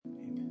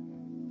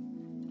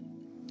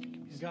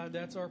God,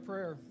 that's our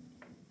prayer.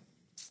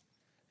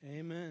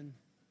 Amen.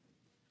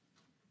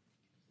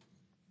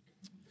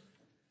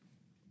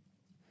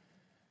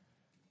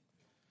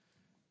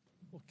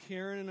 Well,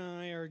 Karen and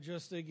I are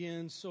just,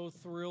 again, so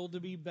thrilled to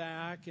be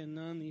back and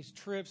on these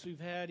trips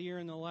we've had here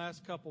in the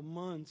last couple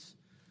months.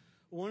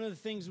 One of the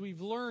things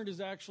we've learned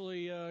is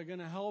actually going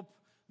to help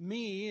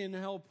me and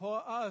help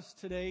us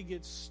today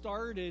get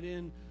started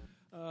in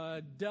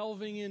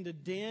delving into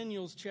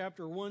Daniel's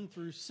chapter 1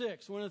 through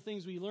 6. One of the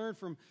things we learned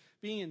from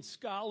being in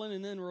Scotland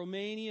and then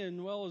Romania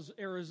and well as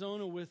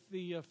Arizona with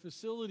the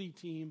facility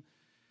team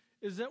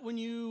is that when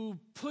you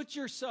put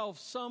yourself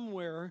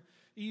somewhere,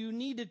 you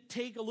need to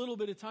take a little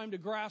bit of time to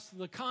grasp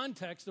the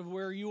context of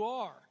where you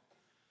are.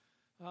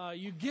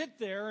 You get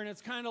there and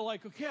it's kind of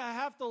like, okay, I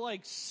have to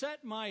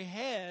set my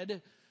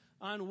head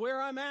on where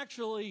I'm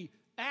actually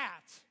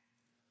at.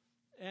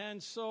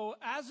 And so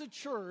as a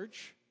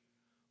church,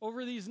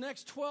 over these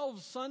next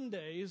 12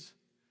 Sundays,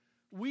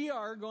 we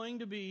are going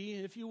to be,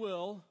 if you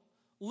will,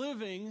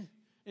 living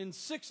in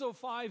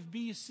 605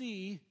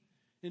 BC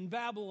in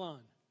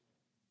Babylon.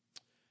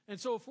 And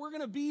so if we're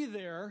going to be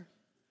there,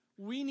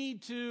 we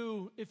need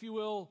to, if you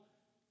will,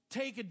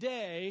 take a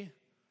day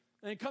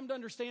and come to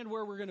understand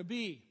where we're going to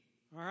be.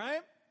 All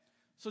right?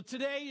 So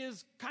today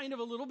is kind of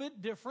a little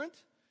bit different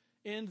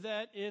in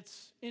that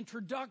it's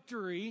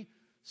introductory,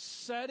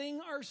 setting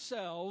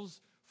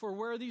ourselves for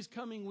where these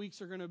coming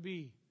weeks are going to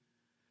be.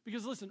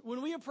 Because listen,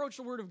 when we approach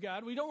the Word of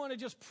God, we don't want to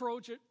just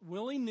approach it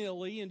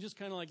willy-nilly and just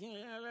kind of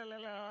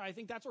I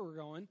think that's where we're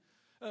going.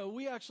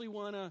 We actually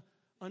want to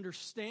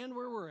understand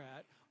where we're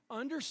at,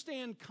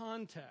 understand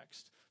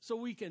context, so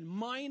we can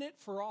mine it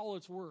for all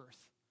it's worth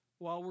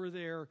while we're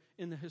there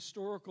in the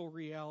historical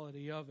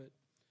reality of it.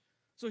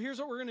 So here's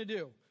what we're going to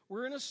do.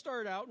 We're going to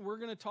start out and we're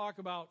going to talk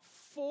about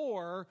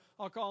 4,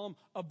 I'll call them,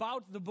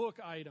 about the book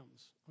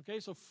items. Okay,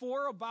 so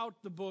 4 about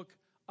the book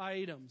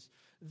items.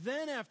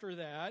 Then after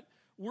that,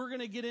 we're going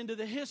to get into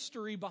the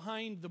history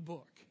behind the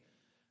book.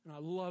 And I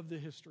love the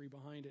history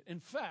behind it. In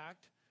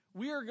fact,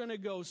 we are going to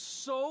go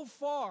so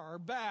far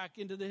back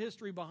into the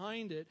history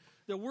behind it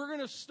that we're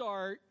going to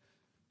start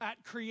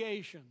at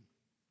creation.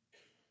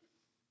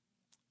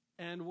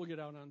 And we'll get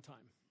out on time.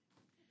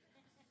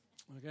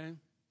 Okay?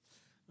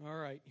 All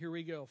right, here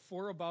we go.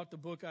 4 about the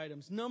book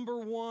items. Number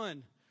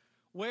 1,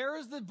 where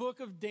is the book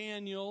of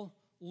Daniel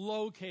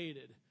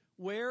located?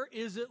 Where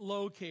is it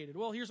located?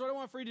 Well, here's what I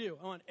want for you to do.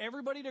 I want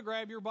everybody to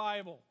grab your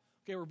Bible.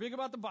 Okay, we're big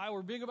about the Bible.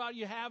 We're big about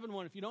you having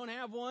one. If you don't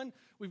have one,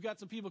 we've got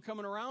some people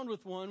coming around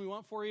with one. We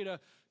want for you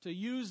to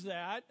use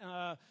that.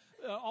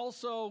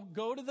 Also,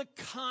 go to the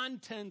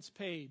contents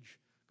page.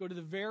 Go to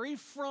the very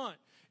front.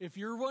 If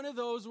you're one of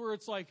those where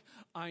it's like,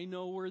 I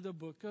know where the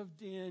book of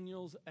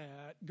Daniel's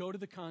at, go to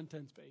the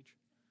contents page.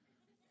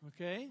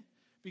 Okay?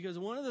 Because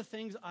one of the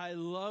things I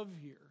love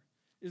here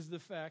is the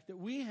fact that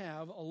we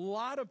have a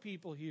lot of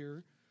people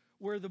here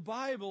where the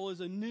Bible is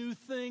a new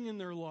thing in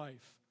their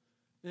life.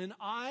 And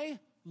I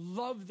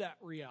love that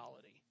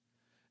reality.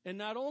 And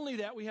not only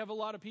that, we have a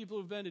lot of people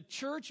who've been to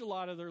church a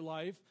lot of their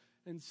life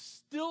and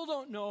still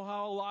don't know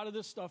how a lot of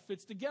this stuff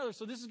fits together.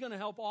 So this is going to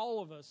help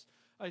all of us,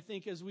 I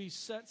think, as we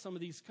set some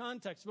of these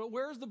contexts. But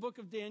where is the book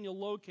of Daniel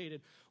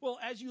located? Well,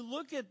 as you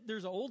look at,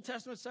 there's an Old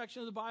Testament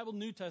section of the Bible,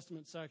 New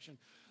Testament section.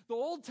 The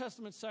Old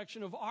Testament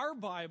section of our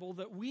Bible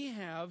that we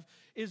have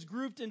is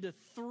grouped into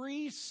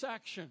 3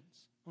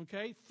 sections.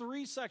 Okay,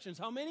 3 sections.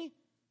 How many?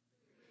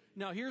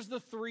 Now, here's the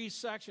 3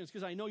 sections,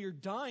 because I know you're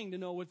dying to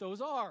know what those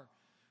are.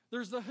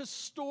 There's the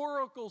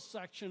historical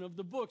section of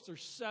the books.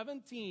 There's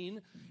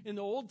 17 in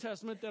the Old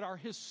Testament that are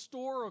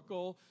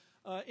historical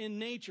in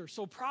nature.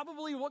 So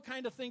probably what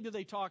kind of thing do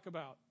they talk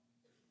about?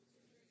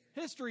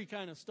 History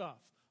kind of stuff.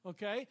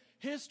 Okay?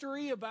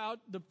 History about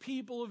the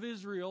people of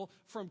Israel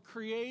from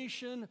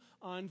creation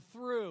on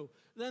through.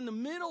 Then the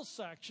middle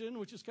section,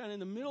 which is kind of in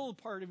the middle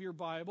part of your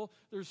Bible,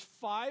 there's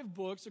 5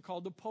 books. They're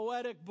called the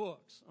poetic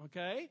books.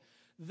 Okay?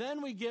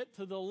 Then we get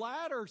to the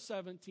latter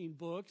 17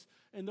 books,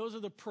 and those are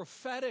the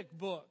prophetic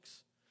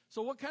books.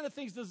 So what kind of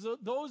things does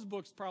those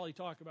books probably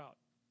talk about?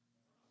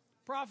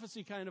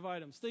 Prophecy kind of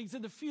items, things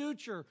in the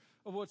future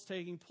of what's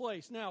taking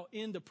place. Now,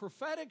 in the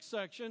prophetic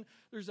section,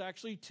 there's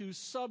actually 2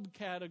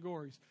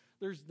 subcategories.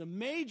 There's the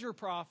major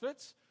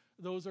prophets.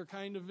 Those are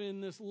kind of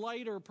in this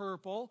lighter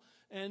purple.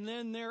 And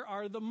then there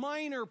are the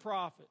minor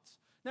prophets.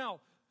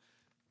 Now,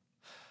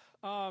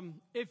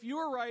 if you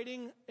were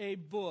writing a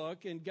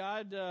book and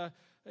God,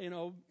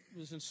 you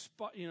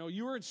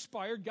were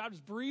inspired, God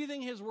was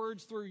breathing His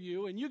words through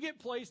you, and you get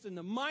placed in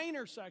the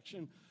minor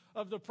section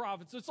of the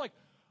prophets, it's like,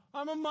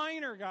 I'm a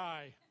minor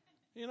guy.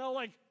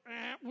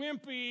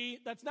 Wimpy.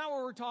 That's not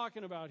what we're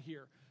talking about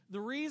here. The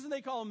reason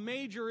they call them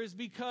major is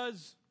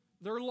because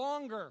they're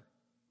longer.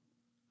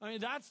 I mean,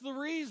 that's the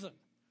reason.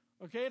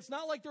 Okay? It's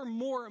not like they're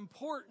more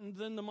important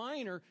than the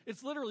minor.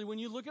 It's literally, when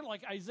you look at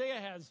Isaiah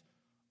has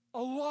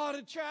a lot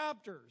of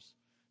chapters.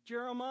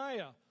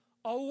 Jeremiah,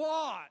 a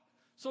lot.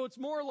 So it's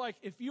more like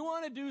if you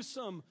want to do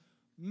some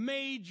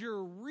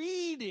major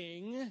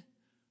reading,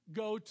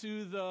 go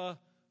to the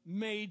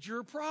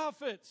major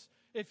prophets.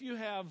 If you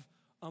have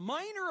a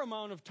minor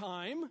amount of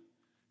time,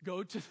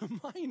 go to the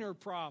minor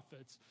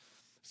prophets.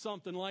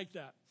 Something like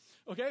that.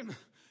 Okay?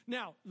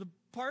 Now, the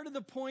part of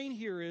the point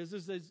here is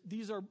that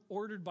these are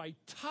ordered by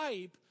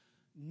type,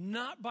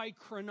 not by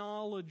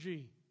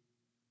chronology.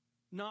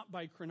 Not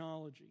by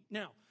chronology.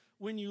 Now,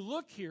 when you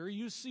look here,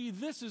 you see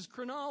this is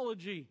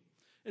chronology.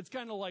 It's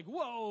kind of like,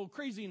 whoa,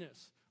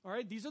 craziness. All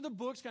right? These are the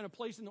books kind of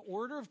placed in the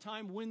order of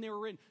time when they were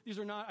written. These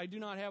are not, I do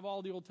not have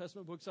all the Old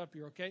Testament books up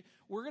here, okay?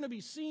 We're going to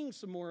be seeing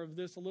some more of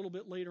this a little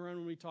bit later on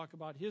when we talk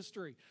about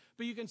history.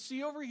 But you can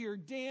see over here,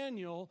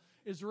 Daniel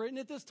is written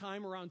at this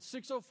time around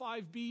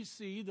 605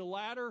 BC, the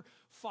latter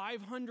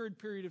 500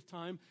 period of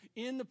time.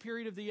 In the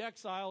period of the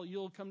exile,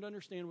 you'll come to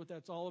understand what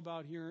that's all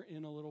about here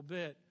in a little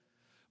bit.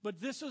 But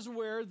this is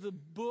where the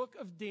book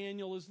of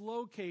Daniel is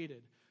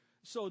located.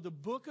 So the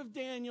book of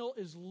Daniel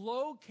is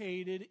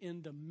located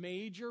in the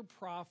major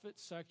prophet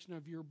section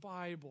of your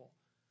Bible.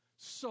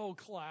 So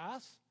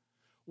class,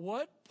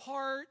 what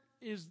part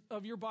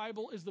of your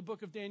Bible is the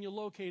book of Daniel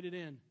located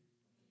in?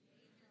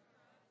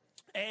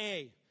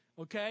 A.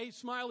 Okay,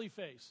 smiley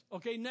face.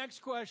 Okay,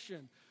 next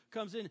question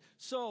comes in.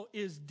 So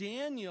is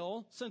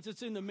Daniel, since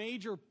it's in the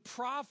major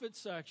prophet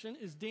section,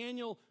 is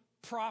Daniel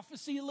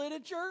prophecy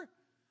literature?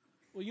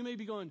 Well, you may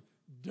be going,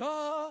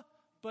 duh,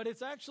 but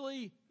it's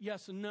actually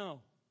yes and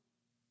no.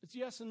 It's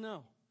yes and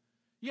no.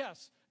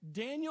 Yes,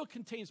 Daniel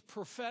contains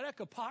prophetic,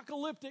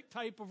 apocalyptic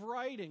type of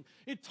writing.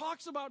 It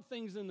talks about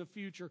things in the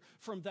future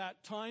from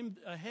that time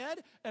ahead,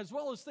 as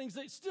well as things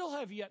that still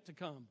have yet to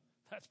come.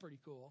 That's pretty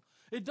cool.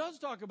 It does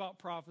talk about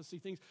prophecy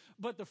things,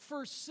 but the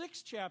first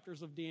 6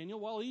 chapters of Daniel,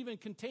 while it even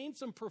contains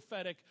some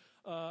prophetic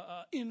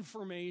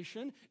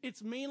information,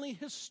 it's mainly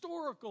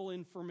historical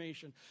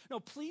information. Now,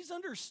 please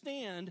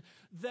understand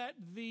that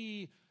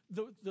the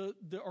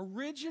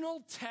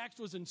original text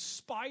was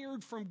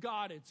inspired from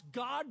God. It's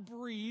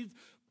God-breathed,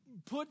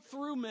 put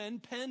through men,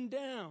 penned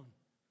down.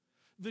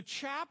 The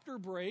chapter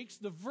breaks,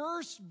 the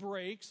verse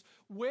breaks,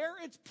 where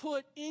it's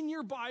put in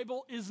your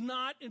Bible is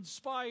not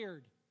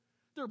inspired.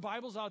 There are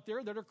Bibles out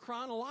there that are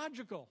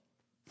chronological.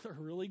 They're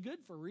really good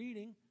for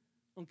reading.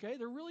 Okay?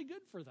 They're really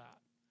good for that.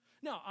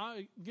 Now,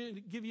 I'll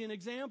give you an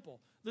example.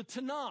 The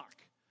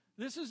Tanakh.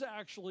 This is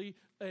actually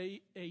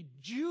a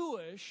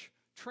Jewish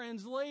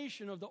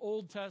translation of the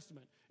Old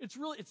Testament. It's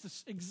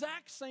the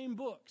exact same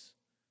books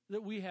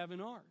that we have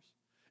in ours.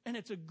 And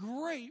it's a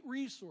great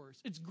resource.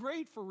 It's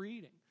great for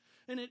reading.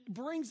 And it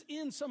brings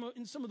in some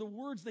of the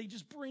words, they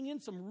just bring in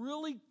some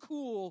really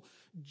cool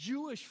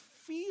Jewish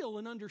feel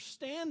and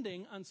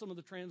understanding on some of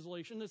the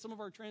translation that some of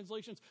our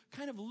translations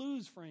kind of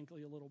lose,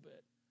 frankly, a little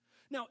bit.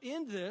 Now,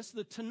 in this,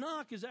 the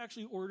Tanakh is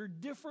actually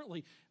ordered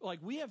differently. Like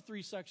we have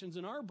 3 sections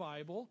in our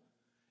Bible.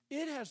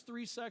 It has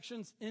 3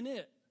 sections in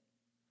it.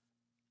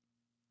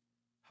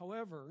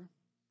 However,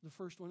 the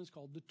first one is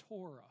called the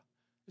Torah.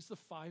 It's the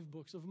 5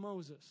 books of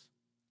Moses.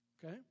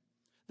 Okay?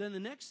 Then the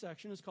next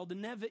section is called the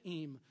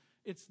Nevi'im.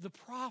 It's the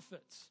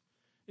prophets.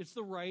 It's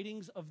the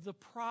writings of the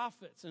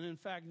prophets. And in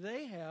fact,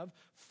 they have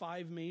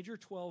 5 major,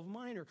 12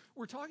 minor.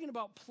 We're talking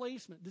about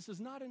placement. This is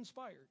not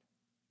inspired.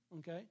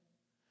 Okay?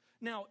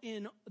 Now,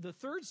 in the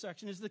third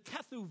section is the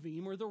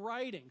Ketuvim, or the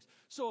writings.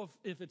 So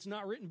if it's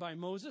not written by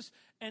Moses,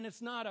 and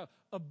it's not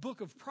a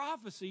book of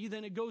prophecy,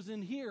 then it goes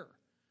in here.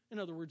 In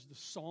other words, the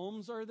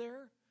Psalms are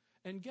there.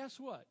 And guess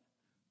what?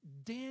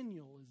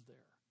 Daniel is there.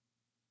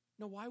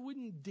 Now, why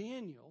wouldn't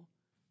Daniel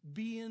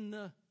be in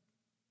the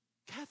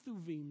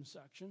Ketuvim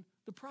section,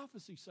 the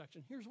prophecy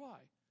section? Here's why.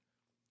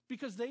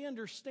 Because they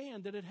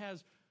understand that it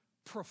has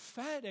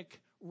prophetic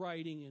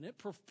writing in it,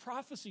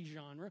 prophecy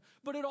genre,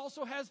 but it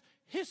also has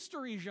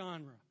history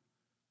genre.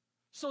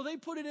 So they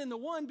put it in the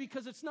one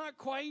because it's not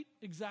quite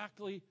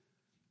exactly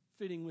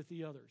fitting with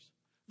the others.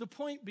 The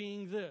point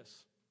being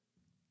this.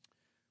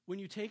 When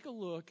you take a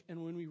look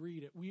and when we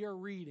read it, we are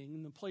reading,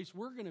 and the place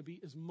we're going to be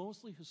is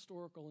mostly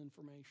historical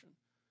information.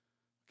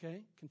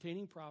 Okay?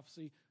 Containing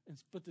prophecy,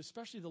 but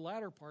especially the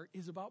latter part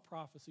is about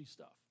prophecy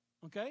stuff.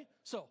 Okay?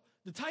 So,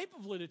 the type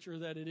of literature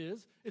that it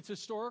is, it's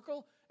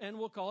historical, and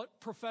we'll call it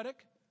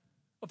prophetic,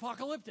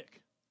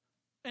 apocalyptic.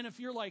 And if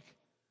you're like,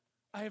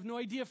 I have no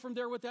idea from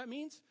there what that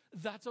means,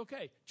 that's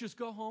okay. Just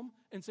go home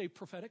and say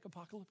prophetic,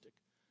 apocalyptic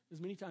as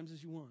many times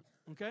as you want.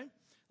 Okay?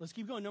 Let's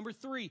keep going. Number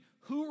 3,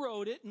 who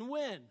wrote it and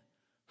when?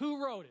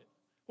 Who wrote it?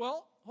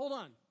 Well, hold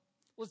on.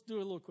 Let's do a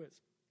little quiz.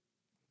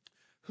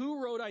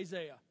 Who wrote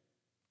Isaiah?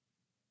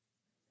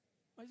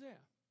 Isaiah.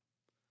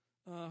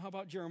 How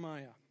about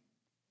Jeremiah?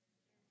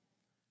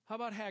 How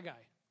about Haggai?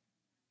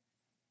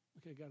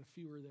 Okay, got a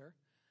fewer there.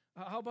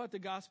 How about the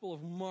Gospel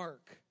of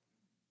Mark?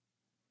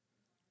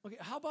 Okay,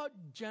 how about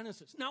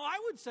Genesis? Now, I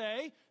would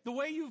say, the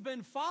way you've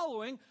been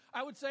following,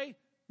 I would say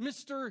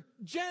Mr.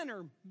 Jen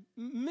or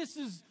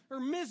Mrs. or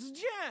Miss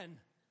Jen.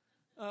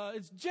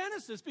 It's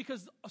Genesis,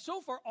 because so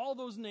far all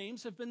those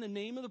names have been the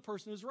name of the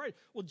person who's writing.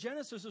 Well,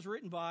 Genesis is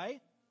written by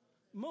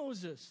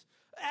Moses.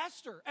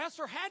 Esther.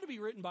 Esther had to be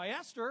written by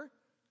Esther.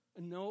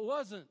 No, it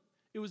wasn't.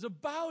 It was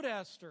about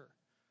Esther.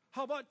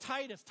 How about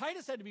Titus?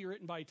 Titus had to be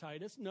written by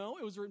Titus. No,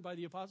 it was written by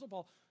the Apostle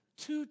Paul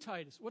to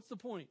Titus. What's the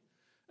point?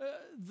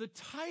 the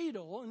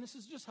title, and this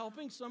is just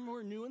helping some who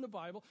are new in the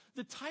Bible,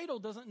 the title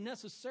doesn't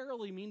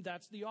necessarily mean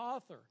that's the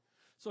author.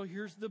 So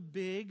here's the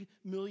big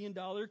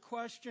million-dollar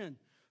question.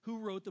 Who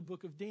wrote the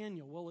book of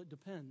Daniel? Well, it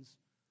depends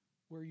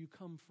where you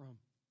come from.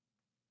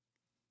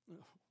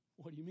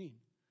 What do you mean?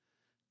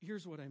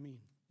 Here's what I mean,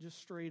 just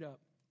straight up.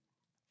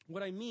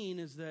 What I mean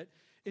is that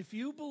if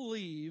you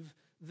believe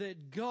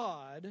that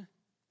God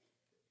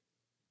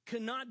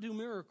cannot do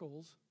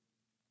miracles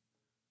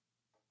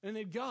and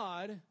that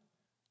God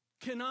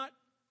cannot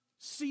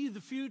see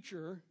the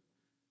future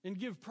and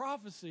give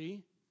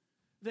prophecy,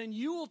 then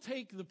you will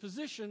take the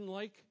position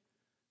like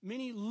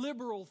many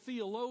liberal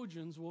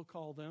theologians, we'll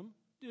call them,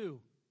 do.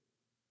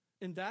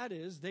 And that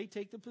is, they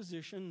take the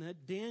position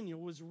that Daniel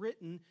was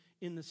written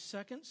in the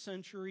 2nd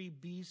century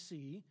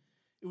BC.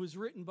 It was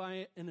written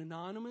by an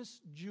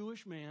anonymous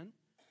Jewish man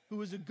who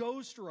was a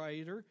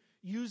ghostwriter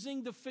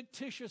using the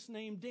fictitious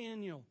name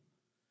Daniel.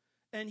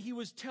 And he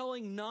was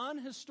telling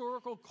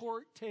non-historical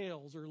court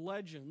tales or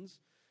legends.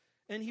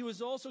 And he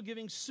was also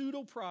giving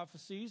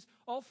pseudo-prophecies,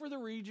 all for the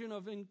reason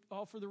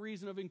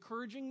of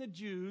encouraging the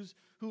Jews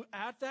who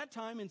at that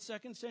time in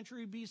 2nd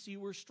century BC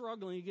were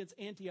struggling against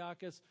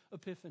Antiochus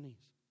Epiphanes.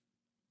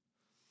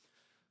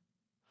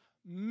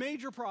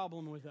 Major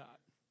problem with that.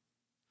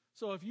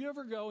 So if you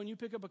ever go and you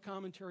pick up a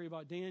commentary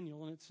about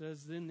Daniel and it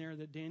says in there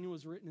that Daniel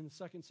was written in the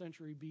 2nd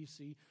century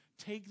BC,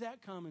 take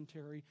that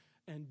commentary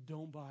and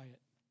don't buy it.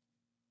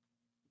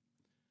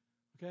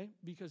 Okay?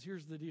 Because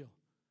here's the deal.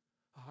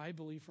 I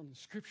believe from the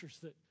scriptures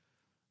that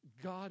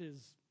God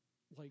is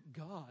like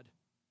God.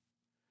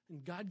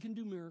 And God can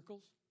do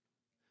miracles.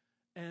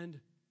 And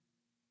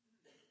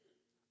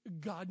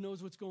God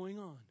knows what's going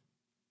on.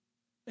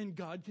 And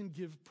God can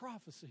give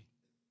prophecy.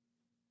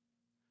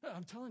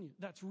 I'm telling you,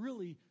 that's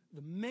really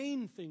the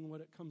main thing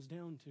what it comes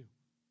down to.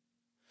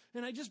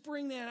 And I just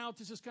bring that out.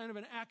 This is kind of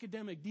an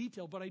academic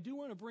detail, but I do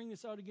want to bring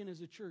this out again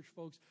as a church,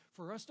 folks,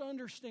 for us to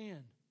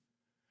understand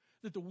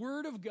that the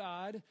Word of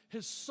God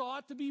has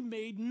sought to be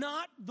made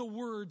not the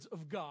words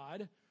of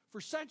God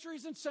for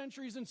centuries and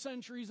centuries and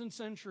centuries and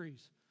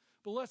centuries.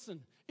 But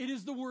listen, it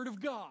is the Word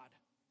of God.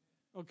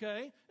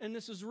 Okay? And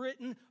this is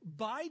written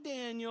by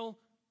Daniel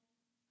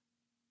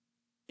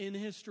in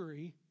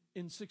history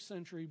in 6th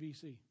century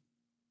BC.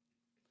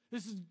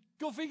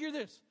 Go figure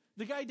this.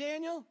 The guy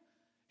Daniel,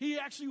 he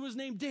actually was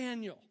named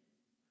Daniel.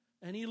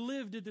 And he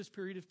lived at this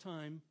period of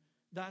time.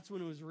 That's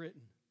when it was written.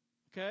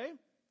 Okay?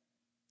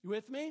 You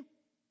with me?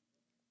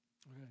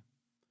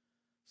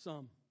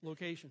 Okay.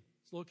 Location.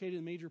 It's located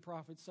in the Major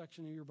Prophets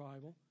section of your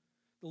Bible.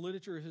 The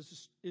literature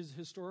is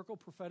historical,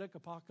 prophetic,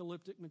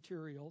 apocalyptic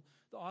material.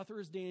 The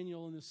author is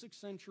Daniel in the 6th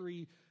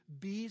century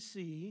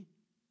BC,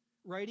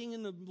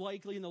 writing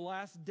likely in the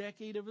last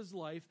decade of his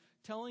life,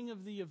 telling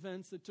of the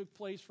events that took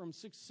place from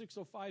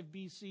 605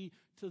 BC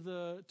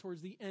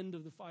towards the end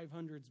of the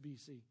 500s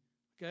BC.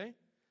 Okay?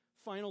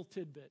 Final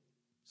tidbit,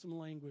 some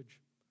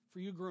language for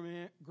you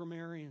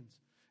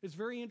grammarians. It's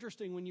very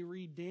interesting when you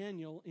read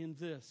Daniel in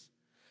this.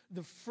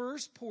 The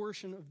first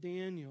portion of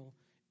Daniel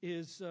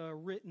is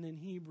written in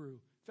Hebrew.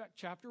 In fact,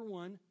 chapter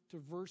 1 to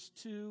verse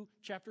 2,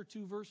 chapter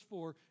 2, verse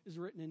 4 is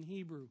written in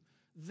Hebrew.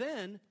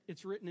 Then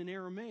it's written in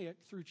Aramaic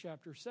through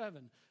chapter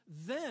 7.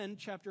 Then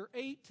chapter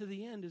 8 to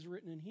the end is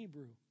written in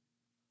Hebrew.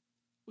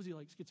 Was he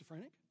like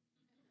schizophrenic?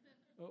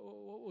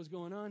 What was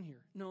going on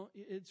here? No,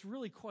 it's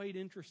really quite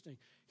interesting.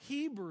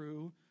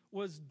 Hebrew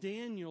was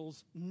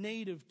Daniel's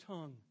native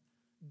tongue.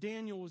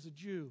 Daniel was a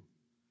Jew.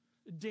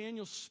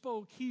 Daniel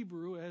spoke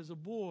Hebrew as a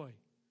boy.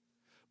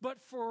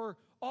 But for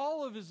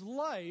all of his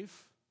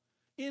life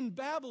in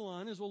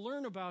Babylon, as we'll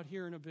learn about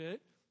here in a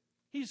bit,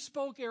 he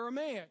spoke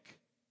Aramaic.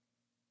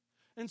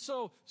 And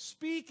so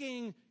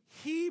speaking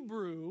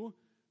Hebrew,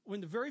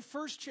 when the very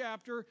first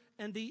chapter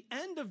and the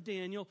end of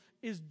Daniel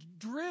is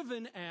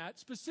driven at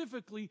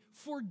specifically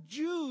for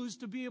Jews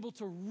to be able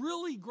to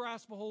really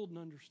grasp a hold and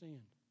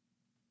understand.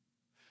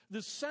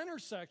 The center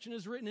section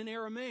is written in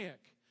Aramaic.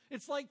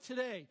 It's like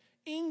today.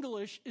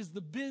 English is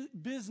the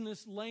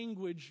business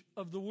language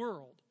of the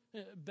world.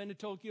 Been to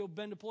Tokyo,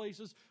 been to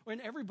places,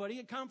 and everybody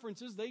at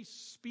conferences, they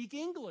speak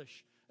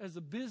English as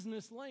a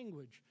business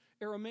language.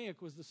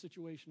 Aramaic was the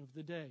situation of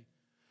the day.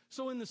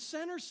 So in the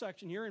center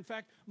section here, in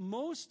fact,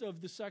 most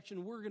of the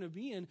section we're going to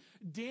be in,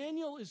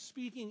 Daniel is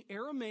speaking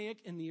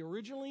Aramaic in the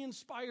originally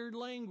inspired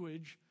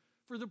language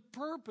for the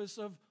purpose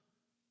of,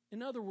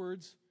 in other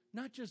words,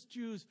 not just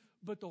Jews,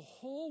 but the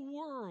whole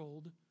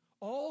world,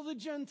 all the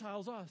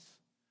Gentiles, us,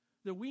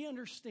 that we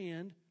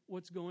understand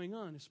what's going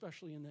on,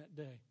 especially in that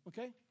day.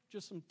 Okay?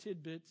 Just some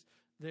tidbits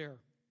there.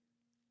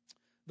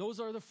 Those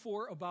are the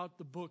 4 about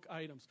the book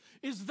items.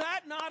 Is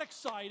that not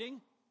exciting?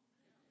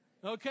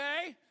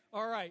 Okay?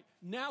 All right.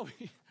 Now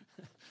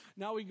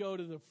we go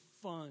to the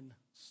fun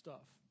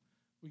stuff.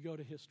 We go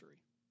to history.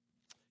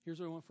 Here's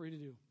what I want for you to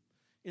do.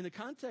 In the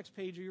context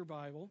page of your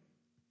Bible,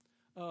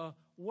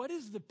 what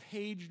is the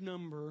page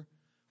number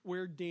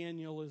where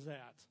Daniel is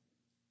at?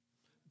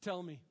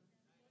 Tell me.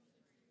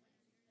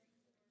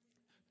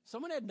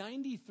 Someone had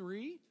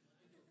 93?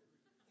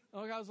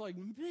 Oh, I was like,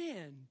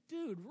 man,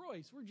 dude,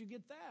 Royce, where'd you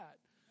get that?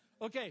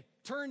 Okay,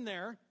 turn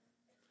there.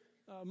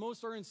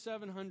 Most are in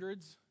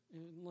 700s,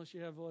 unless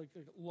you have like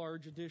a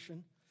large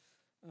edition.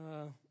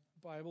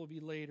 Bible will be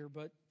later,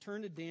 but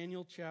turn to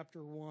Daniel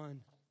chapter 1.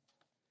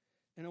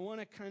 And I want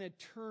to kind of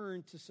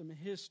turn to some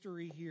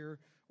history here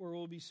where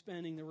we'll be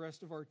spending the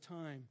rest of our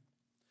time.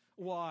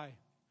 Why?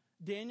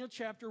 Daniel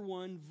chapter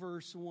 1,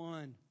 verse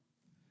 1.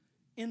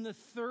 In the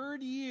 3rd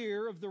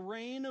year of the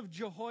reign of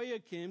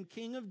Jehoiakim,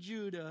 king of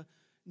Judah,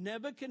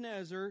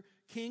 Nebuchadnezzar,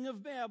 king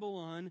of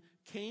Babylon,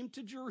 came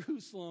to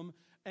Jerusalem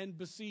and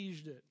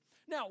besieged it.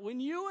 Now, when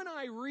you and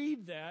I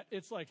read that,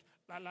 it's like,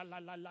 la, la, la,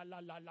 la, la, la,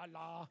 la, la,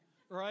 la,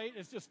 right?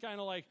 It's just kind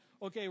of like,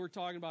 okay, we're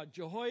talking about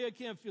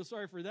Jehoiakim. Feel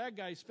sorry for that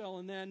guy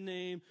spelling that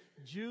name.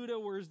 Judah,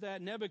 where's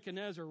that?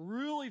 Nebuchadnezzar,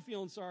 really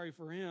feeling sorry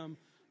for him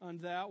on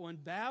that one.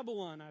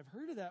 Babylon, I've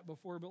heard of that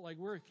before, but like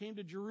where it came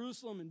to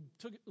Jerusalem and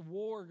took the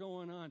war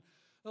going on.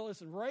 Well,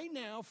 listen, right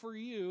now for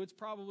you, it's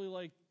probably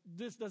like,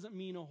 this doesn't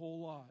mean a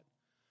whole lot.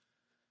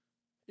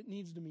 It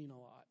needs to mean a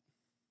lot.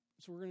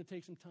 So we're going to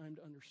take some time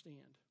to understand.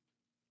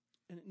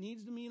 And it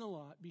needs to mean a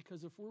lot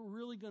because if we're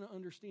really going to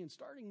understand,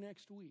 starting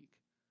next week,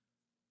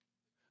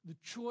 the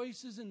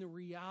choices and the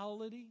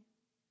reality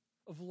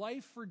of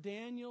life for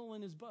Daniel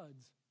and his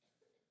buds,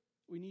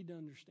 we need to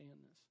understand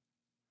this.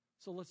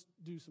 So let's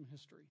do some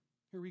history.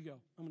 Here we go.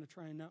 I'm going to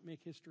try and not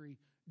make history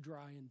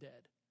dry and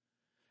dead.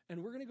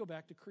 And we're going to go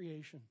back to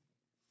creation.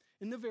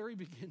 In the very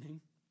beginning,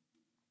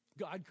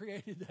 God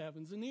created the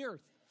heavens and the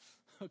earth.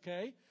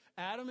 Okay?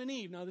 Adam and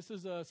Eve. Now, this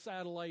is a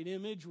satellite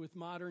image with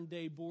modern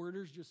day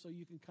borders, just so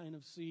you can kind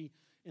of see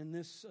in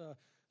this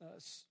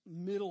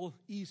Middle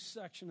East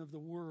section of the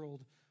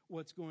world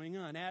what's going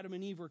on. Adam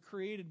and Eve were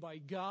created by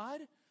God,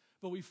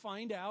 but we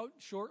find out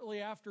shortly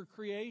after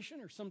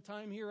creation, or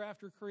sometime here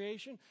after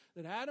creation,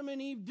 that Adam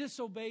and Eve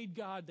disobeyed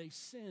God. They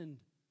sinned.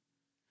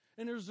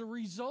 And as a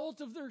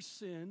result of their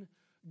sin,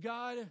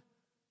 God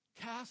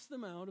cast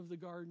them out of the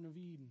Garden of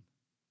Eden.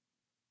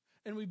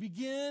 And we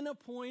begin a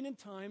point in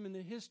time in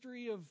the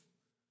history of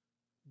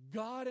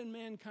God and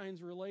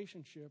mankind's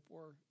relationship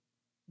where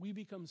we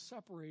become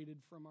separated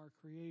from our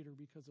Creator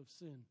because of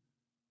sin.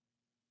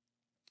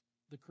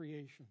 The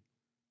creation.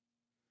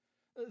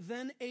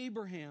 Then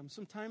Abraham,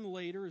 sometime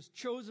later, is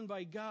chosen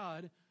by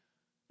God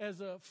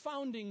as a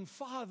founding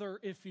father,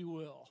 if you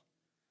will.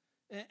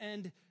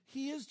 And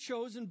he is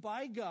chosen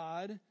by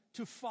God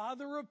to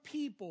father a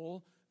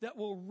people that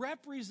will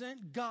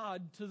represent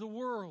God to the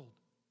world.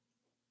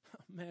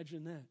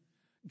 Imagine that.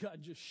 God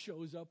just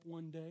shows up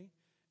one day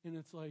and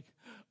it's like,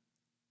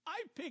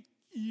 I picked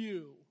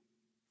you.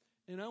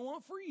 And I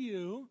want for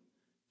you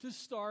to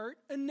start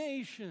a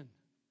nation.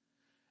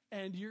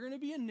 And you're going to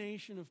be a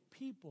nation of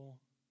people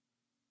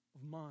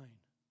of mine.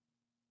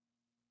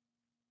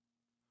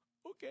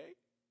 Okay.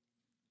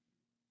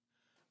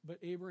 But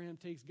Abraham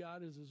takes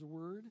God as his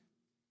word.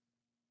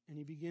 And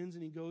he begins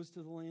and he goes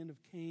to the land of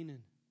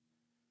Canaan.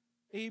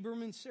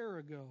 Abram and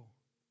Sarah go.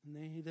 And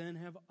they then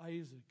have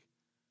Isaac.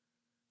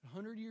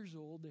 100 years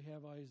old, they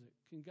have Isaac.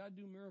 Can God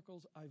do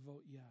miracles? I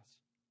vote yes.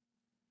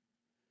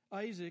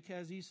 Isaac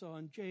has Esau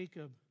and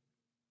Jacob.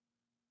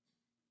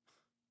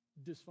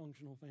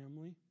 Dysfunctional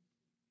family.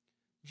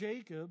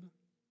 Jacob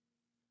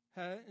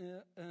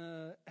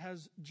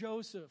has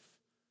Joseph.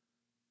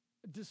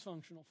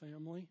 Dysfunctional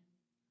family.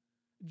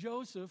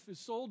 Joseph is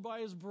sold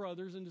by his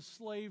brothers into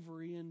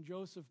slavery, and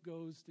Joseph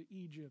goes to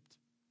Egypt.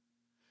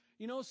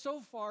 You know,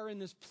 so far in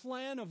this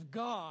plan of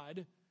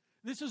God,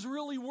 this is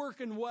really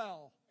working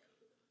well.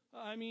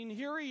 I mean,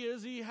 here he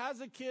is, he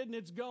has a kid and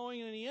it's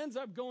going, and he ends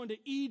up going to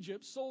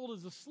Egypt, sold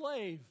as a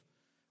slave.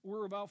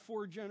 We're about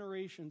 4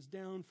 generations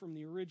down from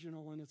the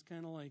original, and it's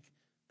kind of like,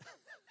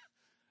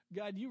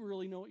 God, you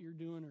really know what you're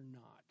doing or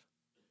not?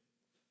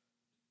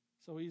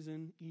 So he's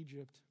in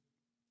Egypt.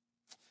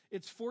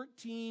 It's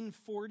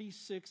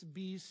 1446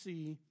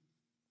 BC,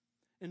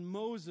 and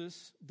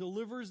Moses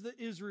delivers the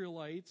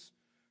Israelites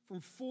from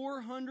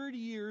 400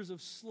 years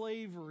of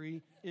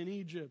slavery in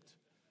Egypt.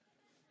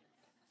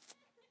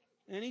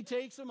 And he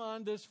takes them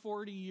on this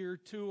 40-year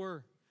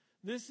tour.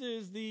 This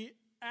is the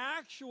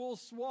actual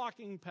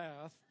walking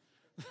path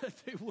that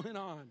they went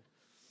on.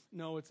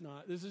 No, it's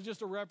not. This is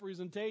just a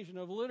representation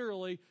of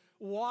literally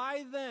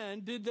why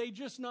then did they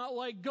just not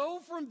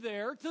go from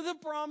there to the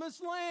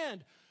promised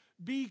land?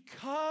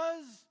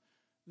 Because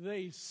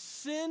they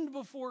sinned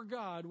before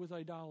God with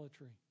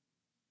idolatry.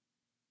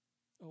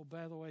 Oh,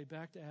 by the way,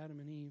 back to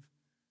Adam and Eve.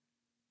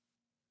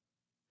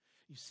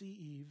 You see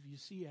Eve, you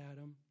see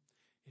Adam.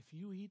 If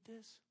you eat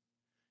this,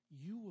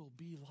 you will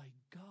be like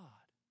God.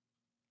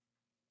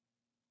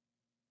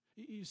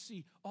 You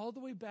see, all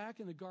the way back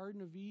in the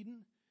Garden of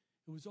Eden,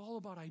 it was all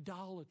about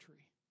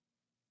idolatry.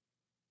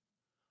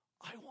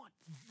 I want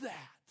that.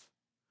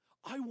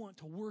 I want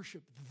to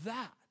worship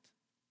that.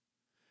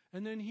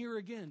 And then here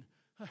again,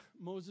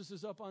 Moses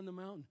is up on the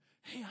mountain.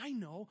 Hey, I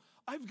know.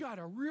 I've got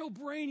a real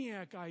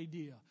brainiac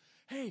idea.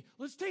 Hey,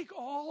 let's take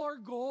all our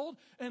gold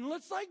and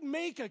let's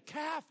make a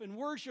calf and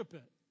worship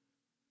it.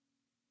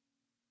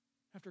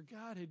 After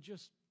God had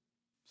just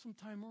some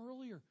time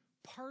earlier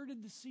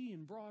parted the sea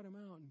and brought him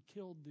out and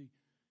killed the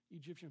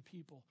Egyptian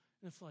people.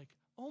 And it's like,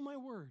 oh my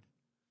word,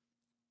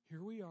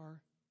 here we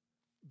are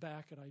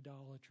back at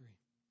idolatry.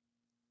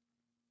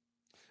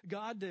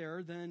 God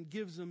there then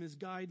gives them his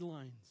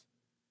guidelines.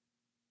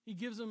 He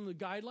gives them the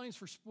guidelines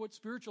for what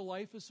spiritual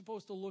life is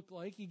supposed to look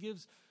like. He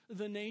gives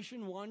the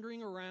nation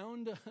wandering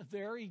around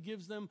there. He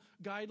gives them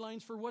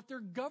guidelines for what their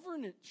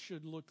governance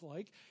should look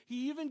like.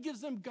 He even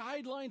gives them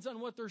guidelines on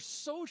what their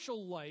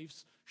social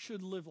lives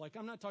should live like.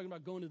 I'm not talking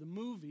about going to the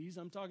movies.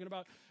 I'm talking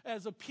about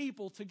as a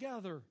people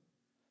together.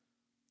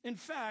 In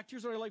fact,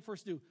 here's what I'd like for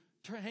us to do.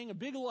 Hang a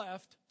big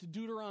left to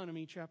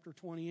Deuteronomy chapter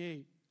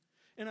 28.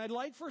 And I'd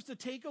like for us to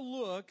take a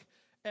look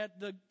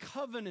at the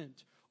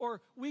covenant, or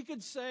we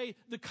could say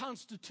the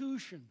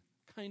Constitution.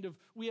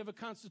 We have a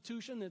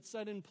Constitution that's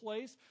set in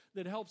place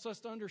that helps us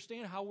to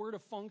understand how we're to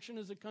function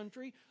as a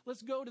country.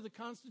 Let's go to the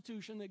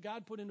Constitution that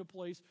God put into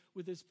place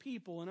with his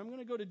people. And I'm going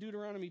to go to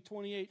Deuteronomy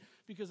 28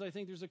 because I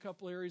think there's a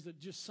couple areas that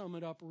just sum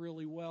it up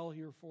really well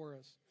here for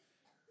us.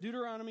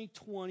 Deuteronomy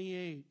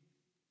 28.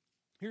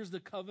 Here's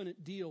the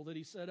covenant deal that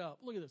he set up.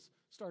 Look at this,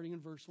 starting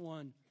in verse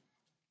 1.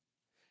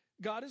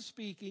 God is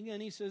speaking, and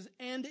he says,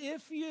 and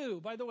if you,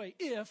 by the way,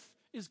 if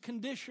is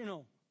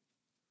conditional.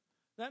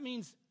 That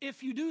means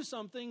if you do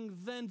something,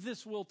 then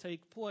this will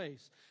take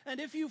place.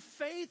 And if you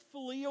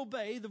faithfully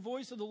obey the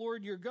voice of the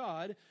Lord your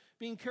God,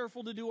 being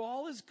careful to do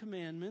all his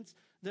commandments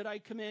that I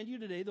command you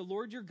today, the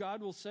Lord your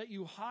God will set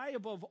you high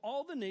above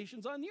all the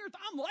nations on the earth.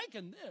 I'm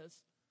liking this.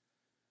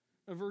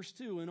 Verse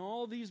 2, and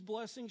all these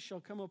blessings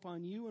shall come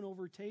upon you and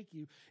overtake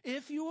you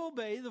if you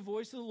obey the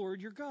voice of the Lord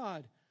your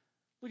God.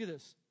 Look at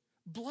this.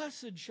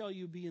 Blessed shall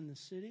you be in the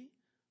city.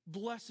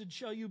 Blessed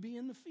shall you be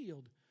in the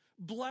field.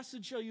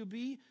 Blessed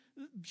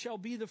shall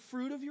be the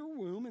fruit of your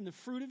womb and the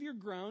fruit of your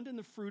ground and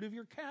the fruit of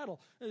your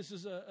cattle. This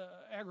is an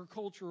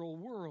agricultural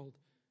world.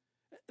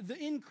 The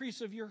increase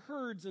of your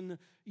herds and the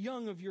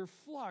young of your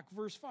flock.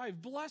 Verse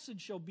 5, blessed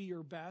shall be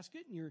your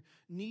basket and your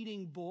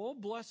kneading bowl.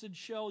 Blessed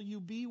shall you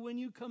be when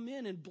you come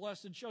in, and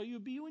blessed shall you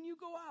be when you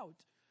go out.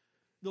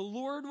 The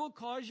Lord will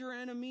cause your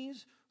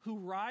enemies who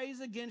rise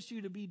against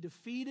you to be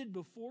defeated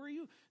before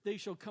you. They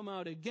shall come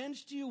out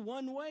against you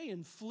one way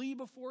and flee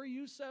before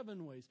you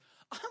 7 ways.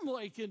 I'm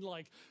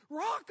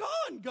rock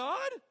on,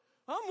 God.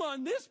 I'm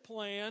on this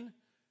plan.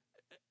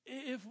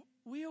 If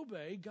we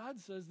obey,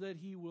 God says that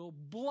he will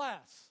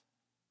bless.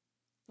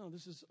 No,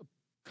 this is a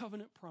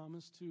covenant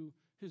promise to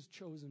his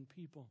chosen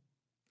people.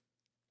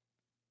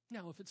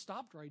 Now, if it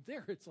stopped right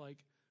there, it's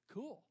like,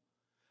 cool.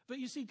 But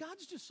you see,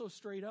 God's just so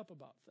straight up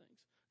about things.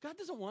 God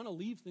doesn't want to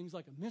leave things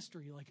like a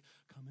mystery, like,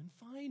 come and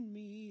find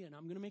me, and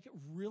I'm going to make it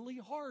really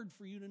hard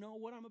for you to know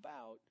what I'm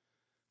about.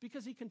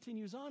 Because he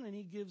continues on and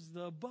he gives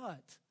the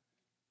but.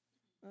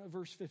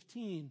 Verse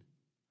 15.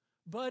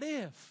 But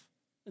if,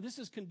 and this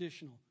is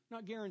conditional,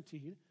 not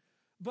guaranteed,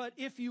 but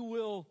if you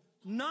will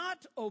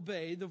not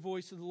obey the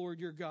voice of the Lord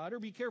your God, or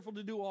be careful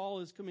to do all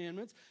his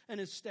commandments and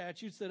his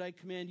statutes that I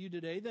command you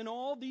today, then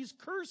all these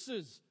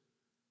curses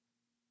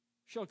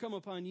shall come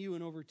upon you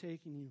and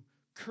overtaking you.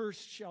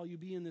 Cursed shall you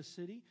be in the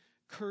city.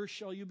 Cursed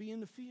shall you be in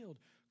the field.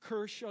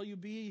 Cursed shall you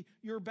be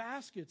your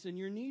baskets and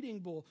your kneading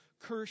bowl.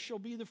 Cursed shall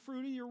be the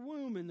fruit of your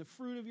womb and the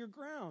fruit of your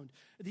ground,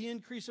 the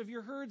increase of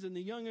your herds and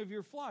the young of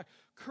your flock.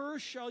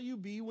 Cursed shall you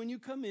be when you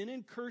come in,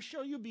 and cursed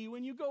shall you be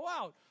when you go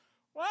out.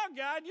 Well,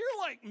 God, you're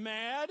like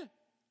mad.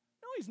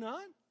 No, he's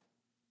not.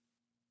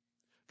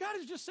 God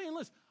is just saying,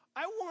 listen,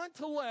 I want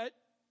to let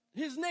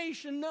his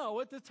nation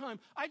know at the time.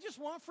 I just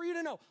want for you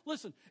to know,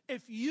 listen,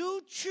 if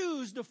you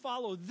choose to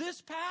follow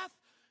this path,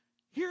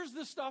 here's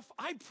the stuff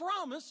I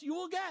promise you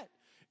will get.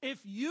 If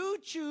you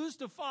choose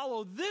to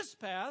follow this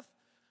path,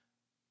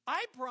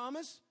 I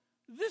promise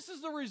this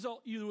is the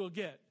result you will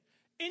get.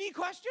 Any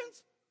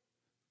questions?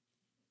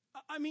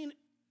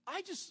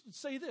 I just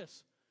say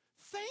this.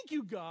 Thank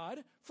you,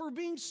 God, for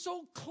being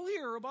so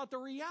clear about the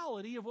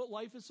reality of what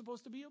life is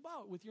supposed to be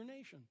about with your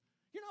nation.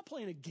 You're not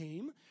playing a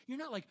game. You're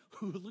not like,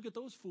 look at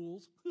those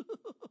fools.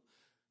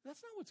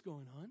 That's not what's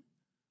going on.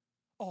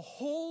 A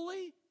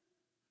holy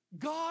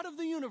God of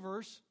the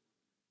universe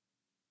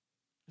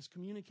is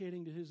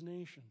communicating to his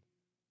nation.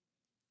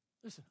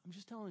 Listen, I'm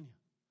just telling you,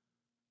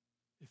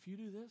 if you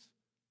do this,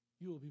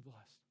 you will be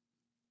blessed.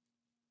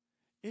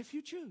 If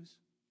you choose,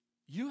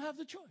 you have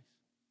the choice.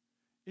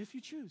 If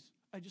you choose,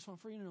 I just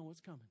want for you to know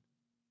what's coming.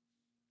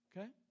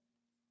 Okay?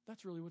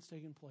 That's really what's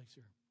taking place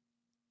here.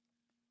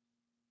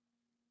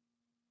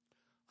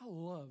 I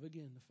love,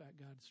 again, the fact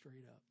God's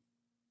straight up.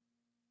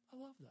 I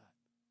love that.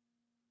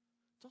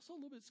 It's also a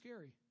little bit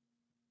scary.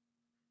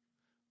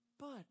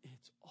 But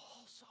it's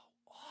also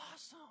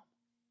awesome.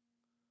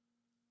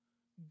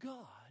 God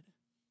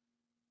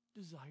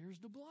desires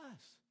to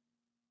bless.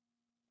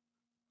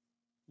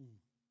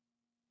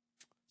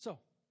 So,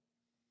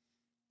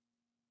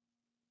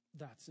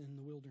 that's in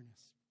the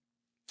wilderness.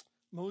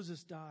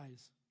 Moses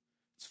dies.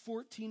 It's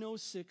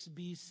 1406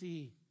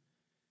 BC.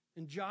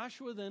 And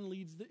Joshua then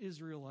leads the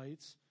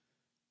Israelites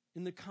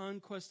in the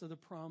conquest of the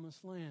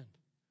promised land.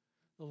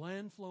 The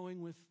land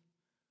flowing with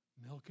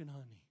milk and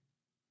honey.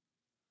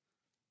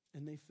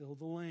 And they fill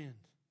the land.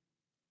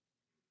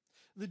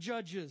 The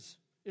judges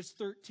It's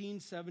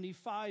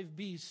 1375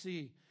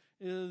 BC,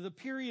 the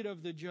period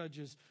of the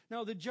judges.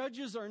 Now, the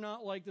judges are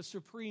not like the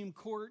Supreme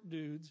Court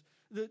dudes.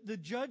 The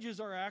judges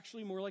are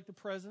actually more like the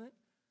president,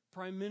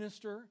 prime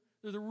minister.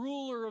 They're the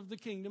ruler of the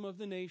kingdom of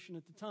the nation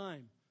at the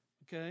time.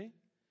 Okay?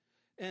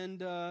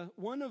 And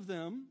one of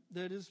them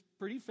that is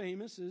pretty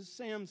famous is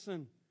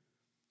Samson.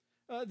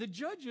 The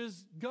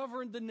judges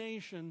governed the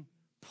nation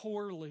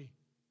poorly.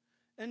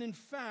 And in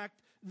fact,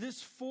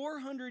 this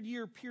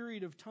 400-year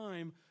period of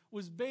time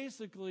was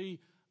basically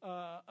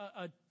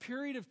a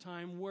period of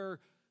time where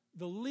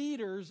the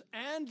leaders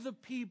and the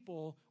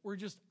people were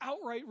just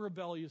outright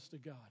rebellious to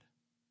God.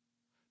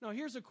 Now,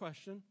 here's a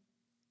question.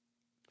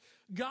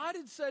 God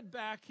had said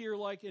back here,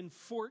 like in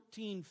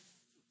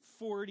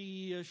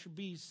 1440-ish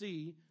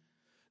BC,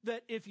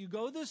 that if you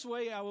go this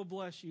way, I will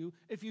bless you.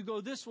 If you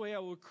go this way, I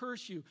will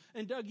curse you.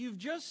 And Doug, you've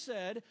just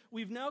said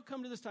we've now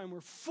come to this time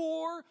where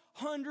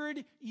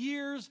 400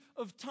 years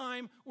of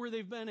time where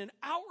they've been in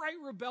outright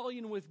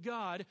rebellion with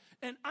God,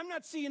 and I'm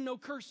not seeing no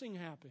cursing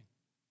happen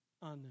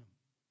on them.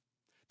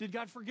 Did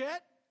God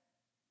forget?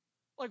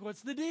 Like,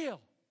 what's the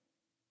deal?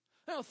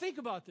 Now, think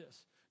about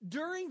this.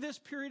 During this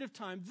period of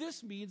time,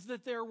 this means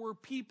that there were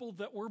people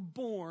that were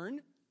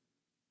born,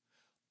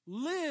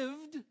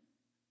 lived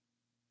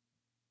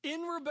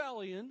in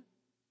rebellion,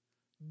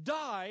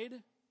 died,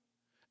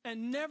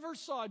 and never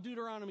saw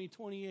Deuteronomy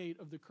 28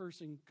 of the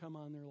cursing come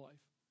on their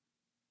life.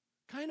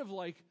 Kind of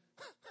like,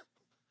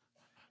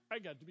 I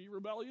got to be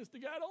rebellious to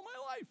God all my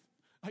life.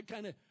 I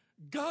kind of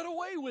got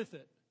away with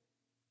it.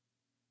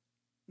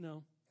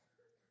 No.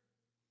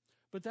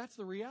 But that's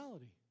the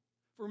reality.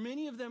 For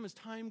many of them, as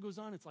time goes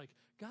on, it's like,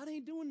 God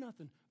ain't doing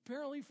nothing.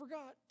 Apparently he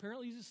forgot.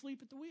 Apparently he's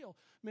asleep at the wheel.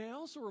 May I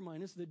also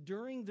remind us that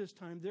during this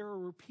time, there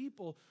were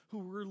people who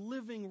were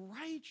living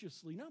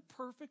righteously, not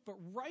perfect, but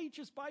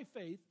righteous by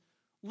faith,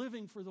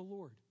 living for the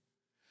Lord.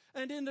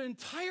 And in the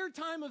entire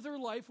time of their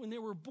life, when they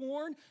were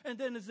born, and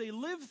then as they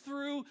lived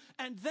through,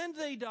 and then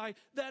they died,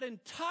 that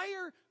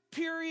entire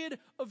period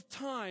of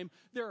time,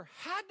 there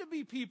had to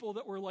be people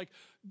that were like,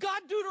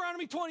 God,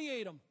 Deuteronomy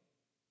 28 them.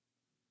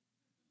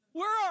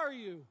 Where are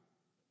you?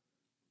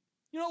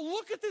 You know,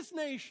 look at this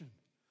nation.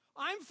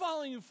 I'm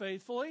following you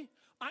faithfully.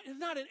 It's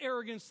not an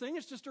arrogance thing.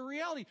 It's just a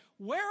reality.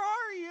 Where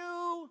are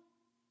you?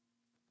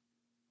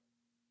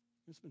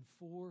 It's been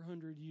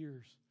 400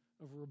 years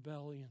of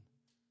rebellion.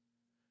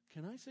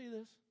 Can I say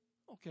this?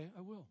 Okay,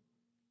 I will.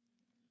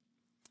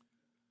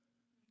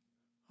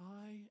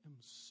 I am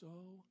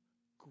so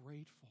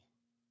grateful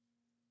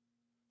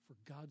for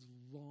God's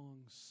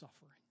long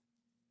suffering.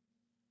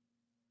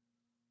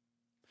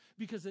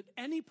 Because at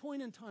any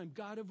point in time,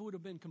 God would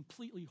have been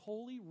completely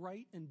holy,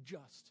 right, and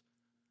just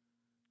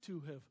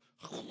to have,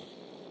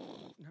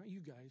 not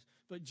you guys,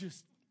 but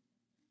just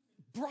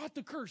brought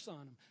the curse on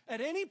them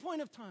at any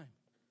point of time.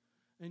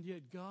 And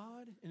yet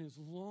God, in his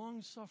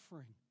long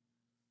suffering,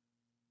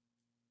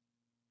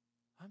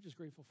 I'm just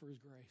grateful for his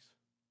grace.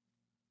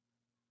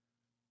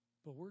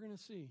 But we're going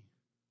to see,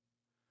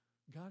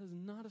 God is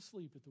not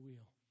asleep at the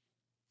wheel.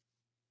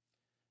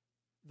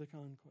 The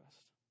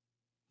conquest,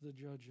 the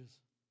judges.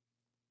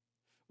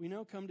 We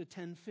now come to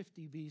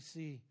 1050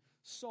 BC.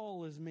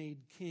 Saul is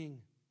made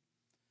king.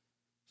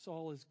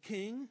 Saul is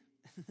king,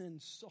 and then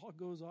Saul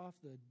goes off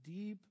the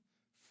deep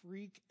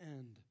freak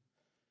end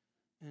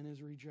and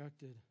is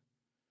rejected.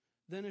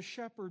 Then a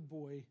shepherd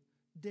boy,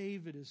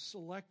 David, is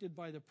selected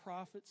by the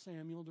prophet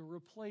Samuel to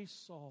replace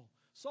Saul.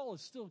 Saul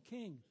is still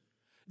king.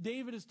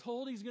 David is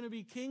told he's going to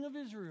be king of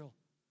Israel.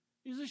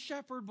 He's a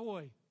shepherd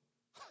boy.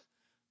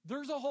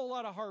 There's a whole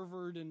lot of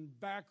Harvard and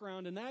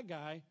background in that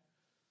guy.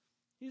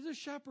 He's a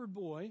shepherd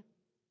boy,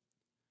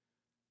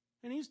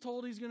 and he's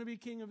told he's going to be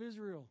king of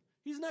Israel.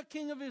 He's not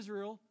king of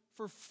Israel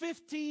for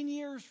 15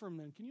 years from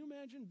then. Can you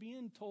imagine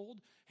being told,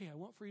 hey, I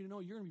want for you to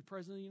know you're going to be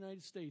president of the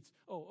United States.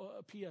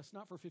 P.S.,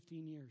 not for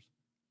 15 years.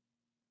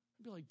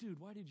 I'd be like, dude,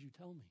 why did you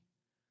tell me?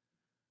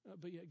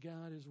 But yet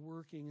God is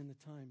working in the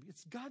time.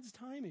 It's God's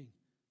timing.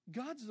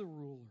 God's the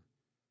ruler.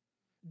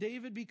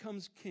 David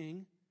becomes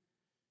king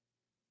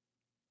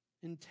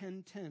in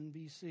 1010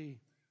 BC.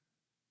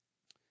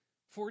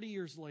 40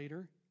 years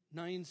later,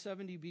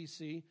 970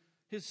 BC,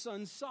 his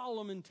son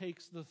Solomon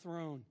takes the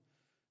throne.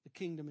 The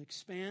kingdom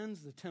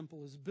expands, the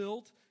temple is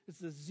built. It's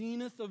the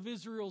zenith of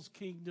Israel's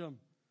kingdom.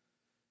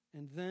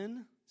 And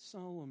then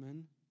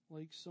Solomon,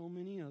 like so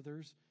many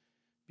others,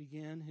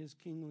 began his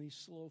kingly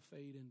slow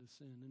fade into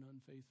sin and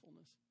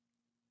unfaithfulness.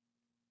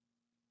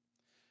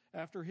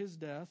 After his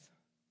death,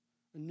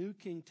 a new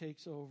king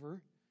takes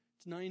over.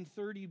 It's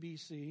 930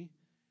 BC,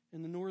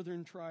 and the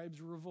northern tribes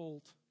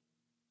revolt,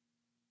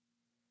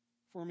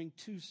 forming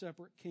two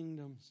separate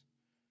kingdoms.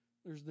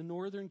 There's the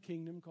northern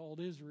kingdom called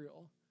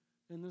Israel,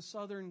 and the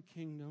southern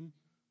kingdom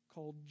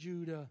called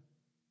Judah.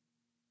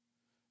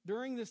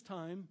 During this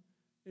time,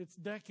 it's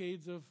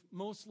decades of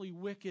mostly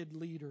wicked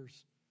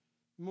leaders,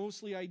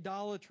 mostly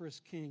idolatrous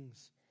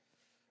kings.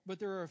 But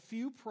there are a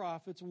few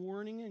prophets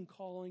warning and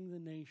calling the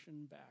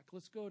nation back.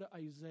 Let's go to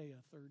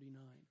Isaiah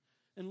 39,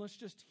 and let's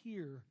just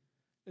hear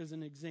as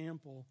an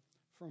example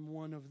from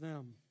one of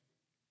them.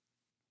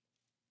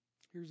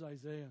 Here's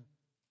Isaiah.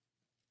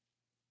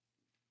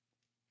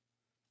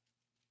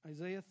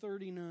 Isaiah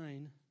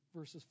 39,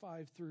 verses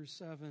 5 through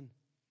 7.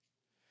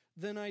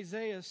 Then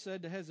Isaiah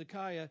said to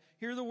Hezekiah,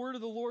 "Hear the word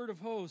of the Lord of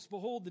hosts.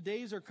 Behold, the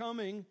days are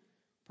coming,"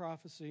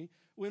 prophecy,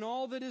 "when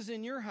all that is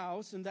in your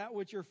house and that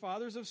which your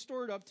fathers have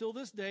stored up till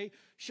this day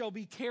shall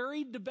be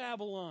carried to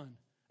Babylon."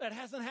 That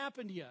hasn't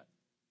happened yet,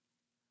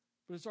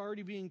 but it's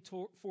already being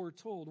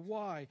foretold.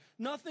 Why?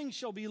 "Nothing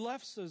shall be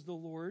left, says the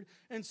Lord,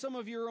 and some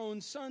of your own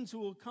sons who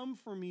will come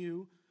from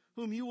you,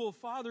 whom you will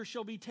father,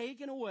 shall be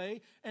taken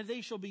away, and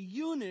they shall be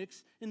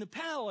eunuchs in the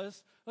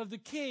palace of the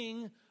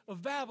king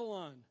of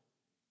Babylon."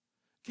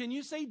 Can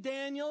you say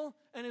Daniel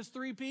and his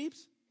three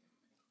peeps?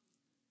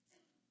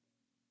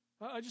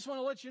 I just want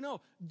to let you know,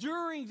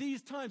 during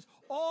these times,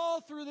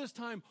 all through this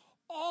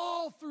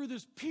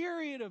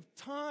period of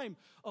time,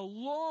 a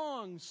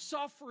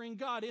long-suffering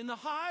God, in the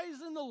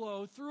highs and the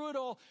lows, through it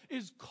all,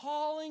 is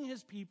calling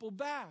his people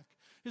back.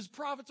 His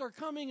prophets are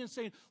coming and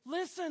saying,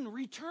 "Listen,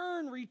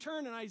 return,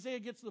 return." And Isaiah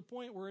gets to the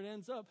point where it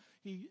ends up,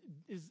 he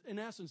is, in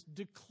essence,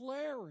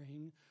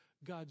 declaring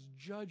God's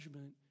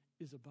judgment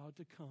is about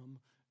to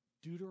come.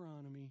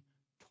 Deuteronomy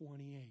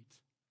 28.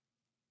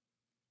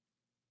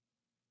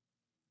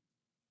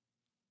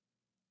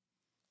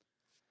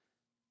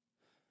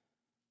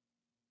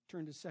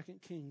 Turn to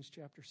 2 Kings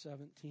chapter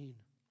 17.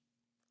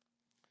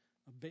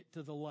 A bit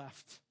to the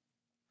left.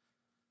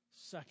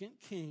 2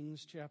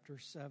 Kings chapter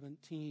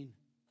 17.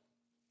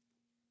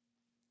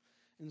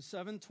 In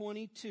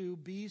 722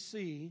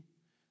 BC,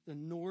 the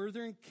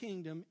northern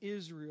kingdom,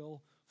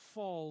 Israel,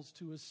 falls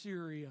to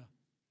Assyria.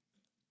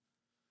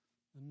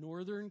 The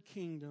northern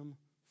kingdom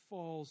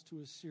falls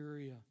to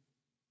Assyria.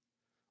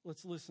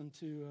 Let's listen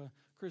to,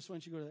 Chris, why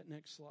don't you go to that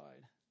next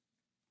slide?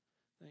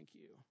 Thank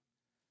you.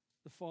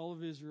 The fall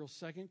of Israel,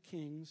 2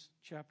 Kings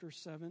chapter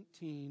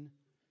 17,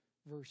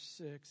 verse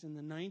 6. In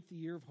the 9th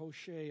year of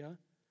Hoshea,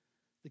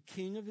 the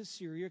king of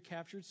Assyria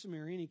captured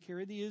Samaria, and he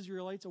carried the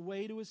Israelites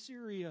away to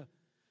Assyria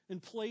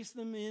and placed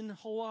them in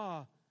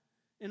Halah,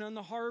 and on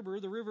the harbor,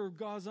 the river of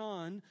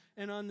Gazan,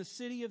 and on the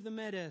city of the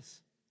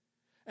Medes.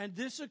 And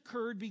this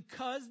occurred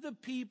because the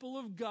people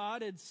of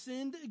God had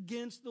sinned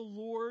against the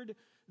Lord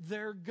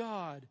their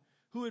God,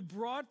 who had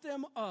brought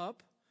them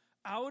up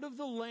out of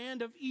the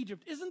land of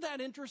Egypt. Isn't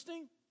that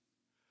interesting?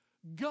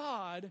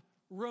 God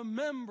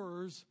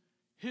remembers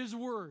His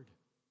word.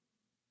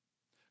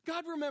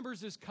 God remembers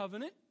His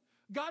covenant.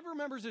 God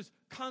remembers His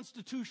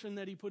constitution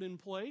that He put in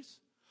place.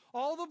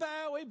 All the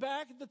way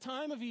back at the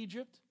time of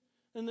Egypt,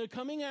 and they're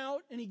coming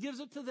out, and He gives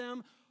it to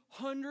them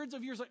hundreds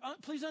of years.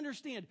 Please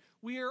understand,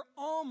 we are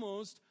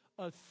almost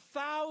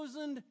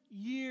 1,000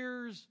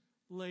 years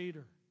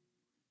later.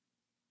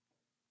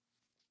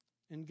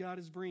 And God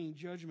is bringing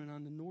judgment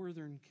on the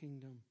northern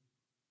kingdom.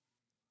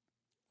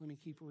 Let me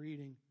keep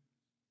reading.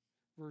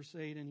 Verse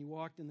 8, and he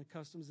walked in the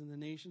customs of the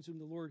nations whom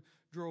the Lord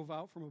drove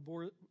out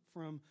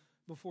from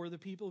before the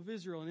people of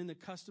Israel, and in the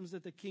customs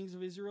that the kings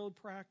of Israel had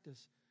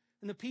practiced.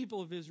 And the people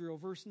of Israel,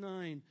 verse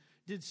 9,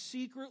 did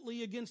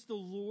secretly against the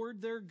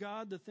Lord their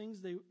God the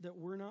things that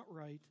were not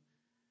right.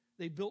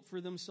 They built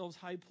for themselves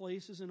high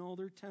places in all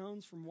their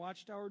towns, from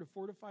watchtower to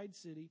fortified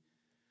city.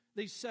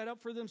 They set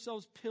up for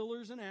themselves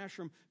pillars and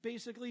ashram,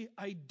 basically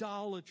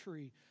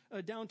idolatry,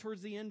 down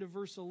towards the end of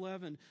verse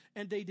 11.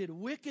 And they did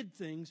wicked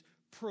things,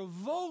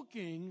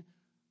 provoking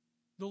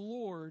the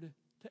Lord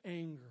to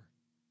anger.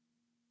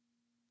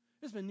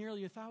 It's been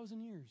nearly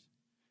 1,000 years,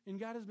 and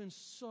God has been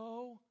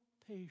so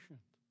patient.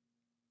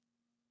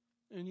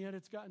 And yet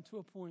it's gotten to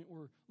a point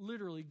where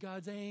literally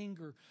God's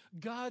anger,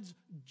 God's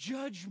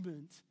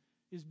judgment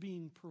is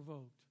being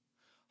provoked.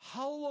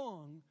 How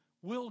long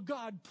will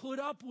God put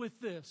up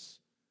with this?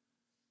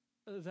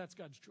 That's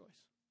God's choice.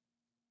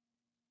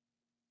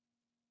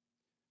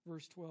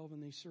 Verse 12,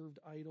 and they served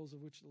idols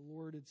of which the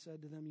Lord had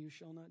said to them, you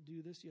shall not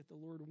do this. Yet the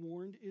Lord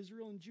warned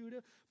Israel and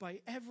Judah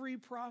by every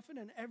prophet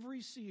and every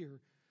seer,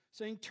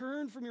 saying,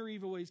 turn from your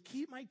evil ways,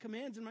 keep my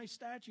commands and my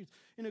statutes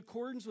in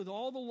accordance with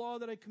all the law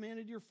that I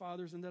commanded your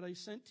fathers and that I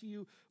sent to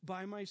you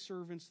by my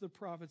servants, the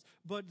prophets.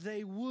 But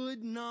they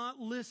would not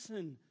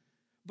listen,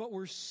 but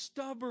were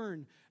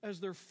stubborn as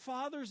their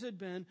fathers had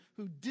been,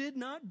 who did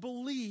not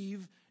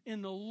believe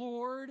in the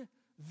Lord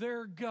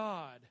their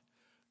God.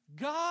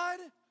 God,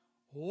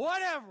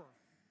 whatever.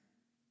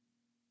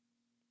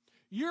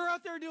 You're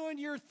out there doing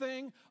your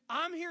thing.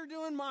 I'm here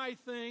doing my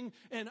thing.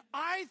 And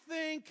I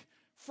think,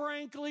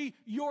 frankly,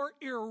 you're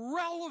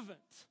irrelevant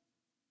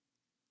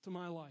to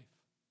my life.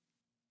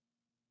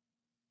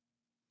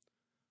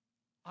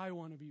 I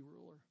want to be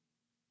ruler.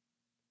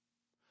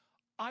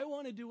 I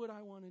want to do what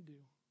I want to do.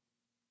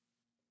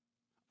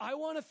 I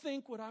want to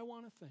think what I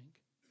want to think.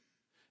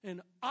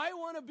 And I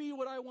want to be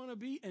what I want to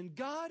be. And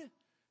God,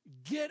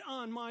 get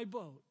on my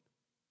boat.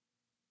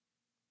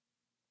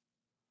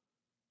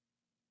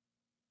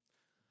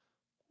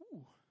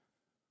 Ooh.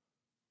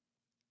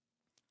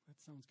 That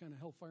sounds kind of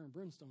hellfire and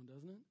brimstone,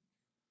 doesn't it?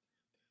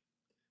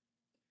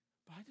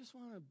 But I just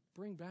want to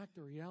bring back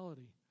the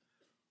reality.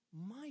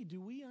 My,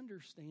 do we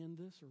understand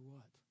this or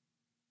what?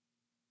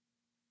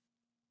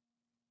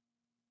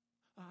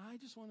 I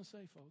just want to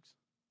say, folks,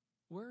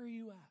 where are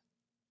you at?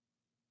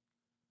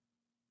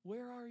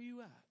 Where are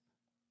you at?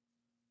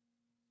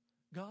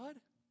 God,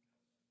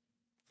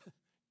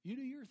 you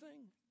do your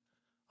thing.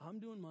 I'm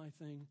doing my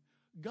thing.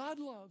 God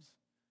loves.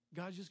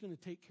 God's just going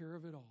to take care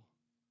of it all.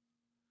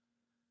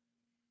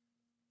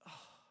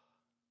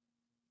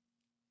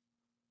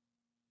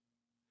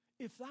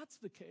 If that's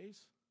the case,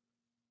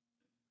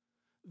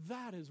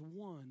 that is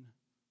one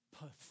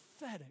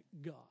pathetic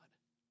God.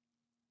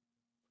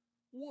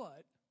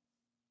 What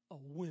a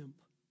wimp.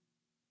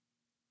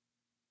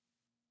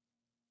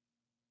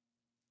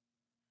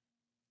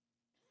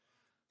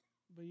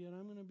 But yet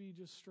I'm going to be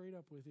just straight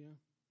up with you.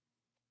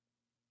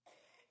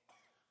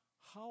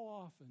 How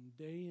often,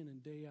 day in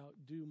and day out,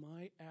 do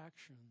my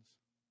actions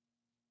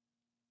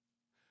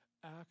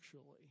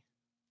actually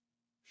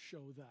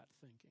show that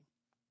thinking?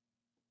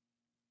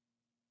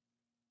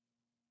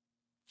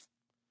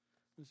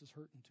 This is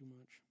hurting too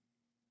much.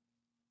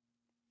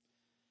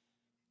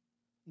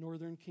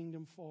 Northern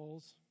Kingdom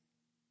falls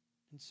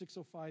in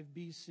 605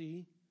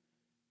 BC.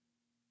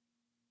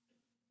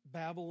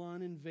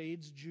 Babylon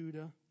invades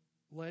Judah,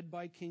 led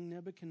by King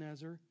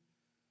Nebuchadnezzar,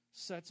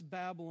 sets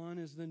Babylon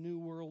as the new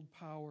world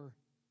power.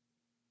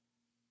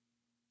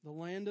 The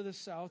land of the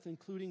south,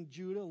 including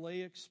Judah,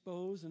 lay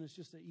exposed, and it's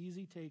just an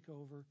easy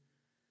takeover.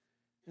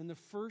 And the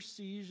first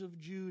siege of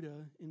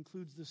Judah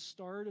includes the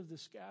start of the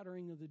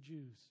scattering of the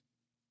Jews.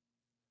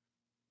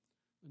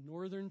 The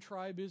northern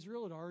tribe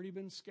Israel had already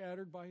been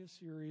scattered by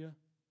Assyria.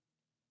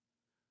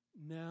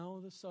 Now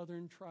the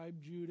southern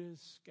tribe Judah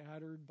is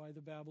scattered by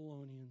the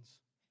Babylonians.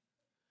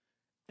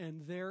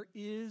 And there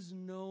is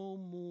no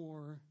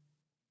more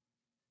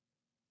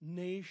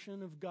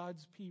nation of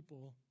God's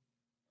people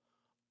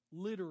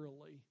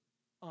literally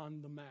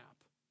on the map.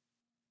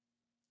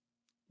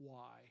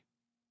 Why?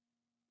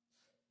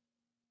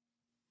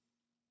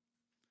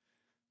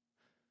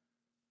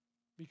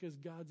 Because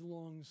God's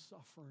long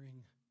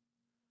suffering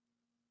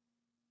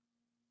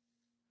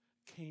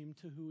came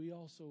to who he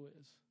also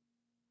is,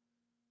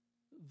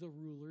 the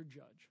ruler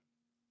judge.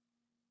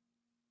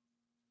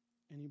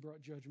 And he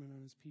brought judgment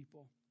on his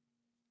people.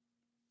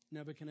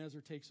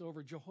 Nebuchadnezzar takes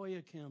over.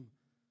 Jehoiakim,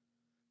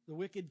 the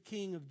wicked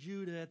king of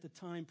Judah at the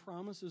time,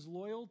 promises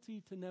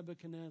loyalty to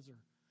Nebuchadnezzar.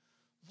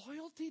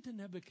 Loyalty to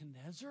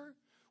Nebuchadnezzar?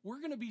 We're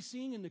going to be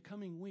seeing in the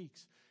coming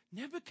weeks.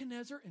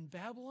 Nebuchadnezzar in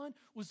Babylon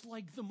was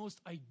like the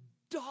most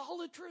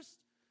idolatrous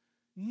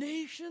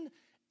nation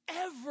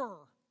ever.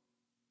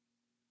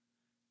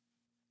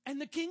 And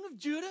the king of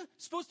Judah,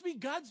 supposed to be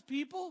God's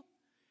people,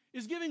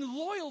 is giving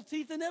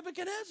loyalty to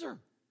Nebuchadnezzar.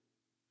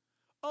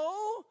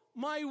 Oh,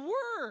 my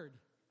word.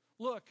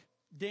 Look,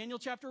 Daniel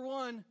chapter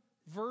 1,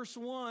 verse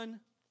 1.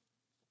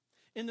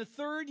 In the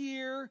 3rd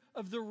year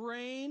of the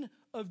reign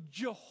of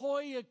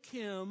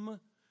Jehoiakim,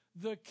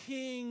 the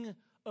king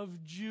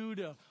of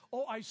Judah.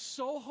 Oh, I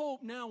so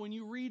hope now when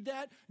you read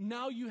that,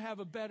 now you have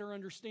a better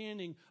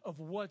understanding of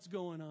what's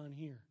going on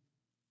here.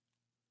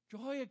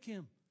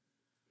 Jehoiakim,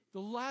 the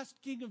last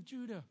king of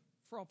Judah,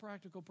 for all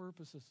practical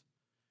purposes.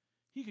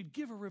 He could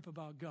give a rip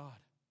about God.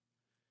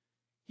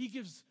 He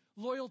gives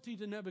loyalty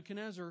to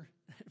Nebuchadnezzar,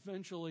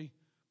 eventually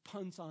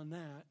punts on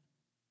that.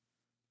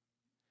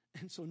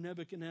 And so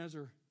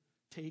Nebuchadnezzar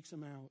takes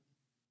him out.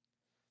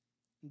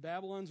 And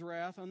Babylon's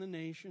wrath on the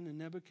nation, and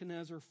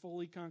Nebuchadnezzar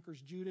fully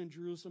conquers Judah and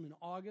Jerusalem in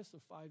August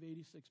of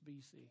 586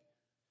 BC.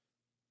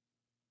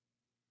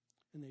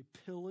 And they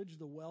pillage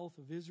the wealth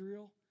of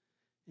Israel,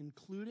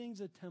 including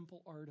the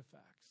temple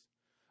artifacts.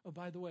 Oh,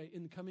 by the way,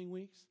 in the coming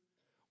weeks,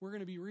 we're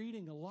going to be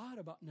reading a lot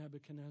about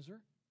Nebuchadnezzar.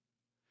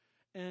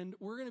 And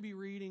we're going to be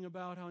reading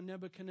about how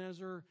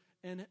Nebuchadnezzar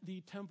and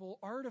the temple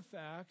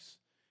artifacts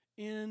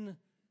in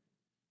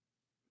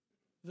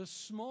the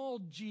small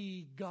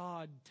g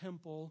God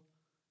temple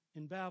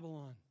in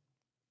Babylon.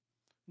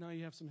 Now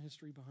you have some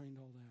history behind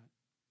all that.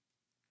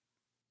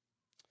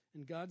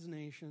 And God's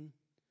nation,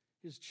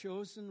 his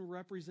chosen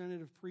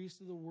representative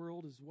priest of the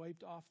world, is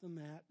wiped off the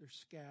mat. They're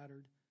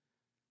scattered.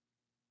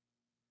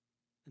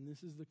 And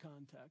this is the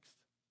context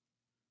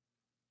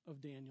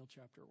of Daniel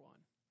chapter 1.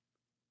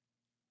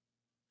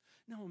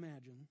 Now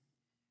imagine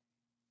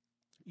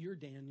you're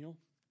Daniel,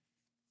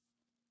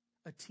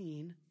 a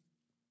teen.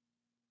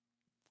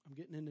 I'm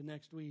getting into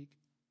next week.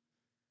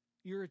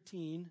 You're a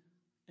teen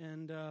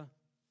and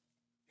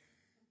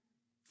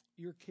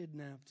you're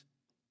kidnapped.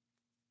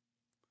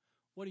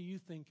 What are you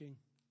thinking?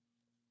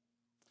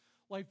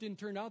 Life didn't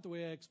turn out the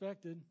way I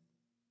expected.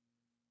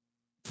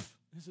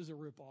 This is a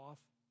ripoff.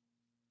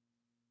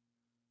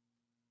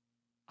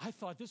 I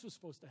thought this was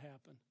supposed to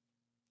happen.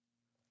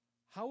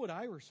 How would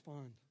I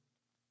respond?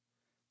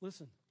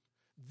 Listen,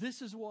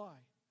 this is why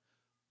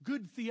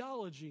good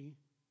theology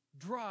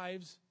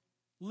drives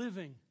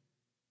living.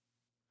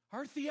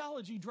 Our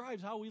theology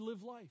drives how we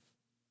live life.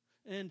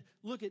 And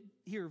look at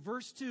here,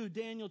 verse 2,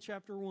 Daniel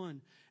chapter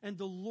 1. And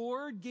the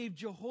Lord gave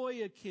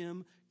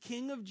Jehoiakim,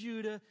 king of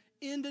Judah,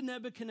 into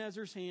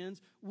Nebuchadnezzar's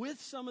hands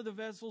with some of the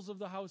vessels of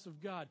the house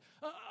of God.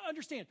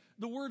 Understand,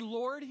 the word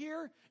Lord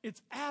here,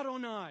 it's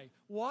Adonai.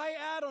 Why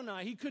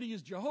Adonai? He could have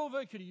used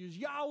Jehovah, he could have used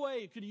Yahweh,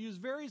 he could have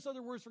used various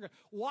other words for God.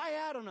 Why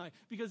Adonai?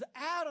 Because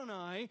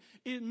Adonai,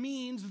 it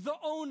means the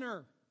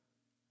owner,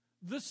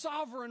 the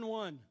sovereign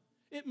one.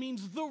 It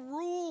means the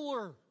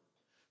ruler.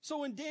 So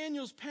when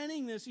Daniel's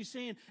penning this, he's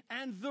saying,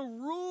 and the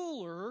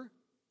ruler,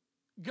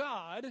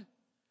 God,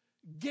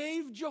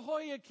 gave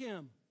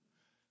Jehoiakim.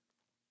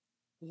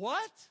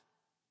 What?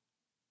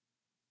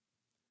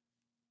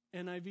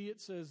 NIV,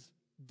 it says,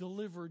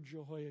 delivered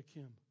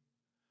Jehoiakim.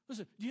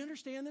 Listen, do you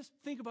understand this?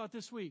 Think about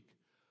this week.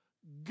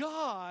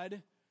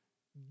 God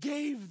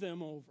gave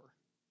them over.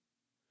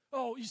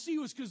 Oh, you see, it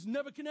was because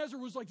Nebuchadnezzar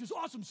was like this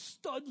awesome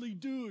studly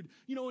dude,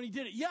 when he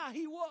did it. Yeah,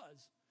 he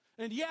was.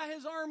 And yeah,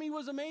 his army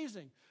was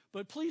amazing.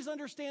 But please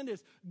understand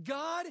this.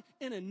 God,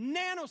 in a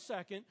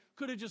nanosecond,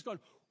 could have just gone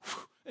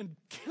and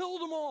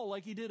killed them all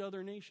like he did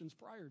other nations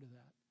prior to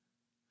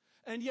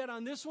that. And yet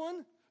on this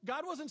one,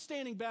 God wasn't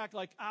standing back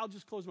like, I'll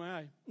just close my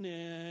eye.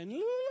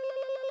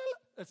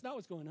 That's not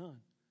what's going on.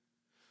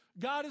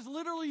 God is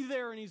literally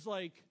there and he's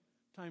like,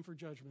 time for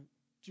judgment.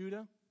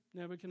 Judah,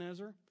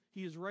 Nebuchadnezzar,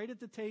 he is right at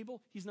the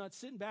table. He's not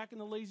sitting back in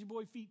the lazy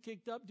boy, feet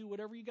kicked up, do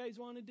whatever you guys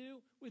want to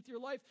do with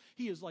your life.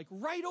 He is like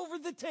right over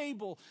the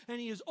table, and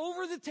he is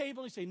over the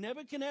table, and he say,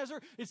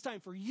 Nebuchadnezzar, it's time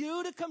for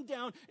you to come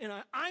down, and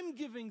I'm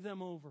giving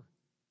them over.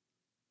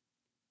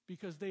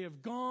 Because they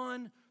have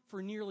gone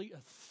for nearly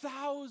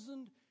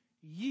 1,000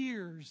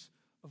 years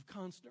of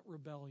constant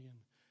rebellion,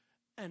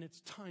 and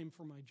it's time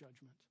for my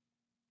judgment.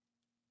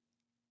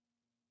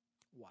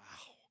 Wow.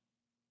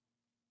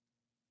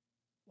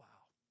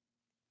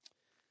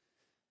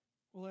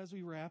 Well, as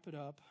we wrap it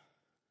up,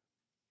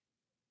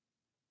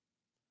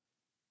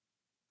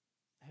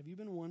 have you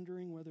been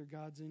wondering whether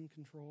God's in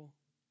control?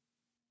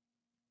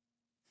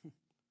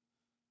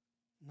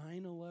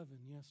 9/11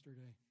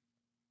 yesterday.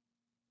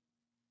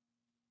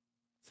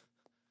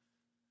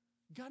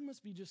 God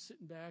must be just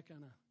sitting back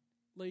on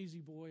a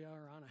lazy boy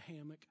or on a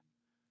hammock,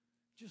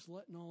 just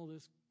letting all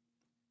this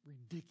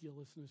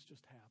ridiculousness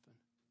just happen.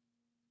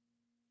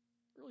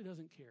 Really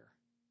doesn't care.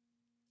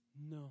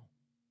 No.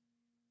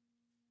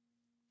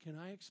 Can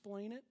I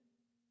explain it?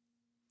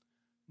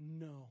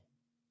 No.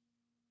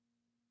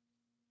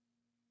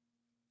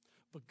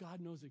 But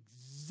God knows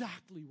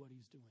exactly what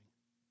he's doing.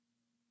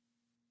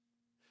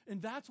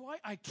 And that's why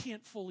I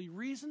can't fully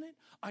reason it.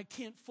 I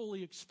can't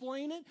fully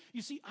explain it.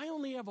 You see, I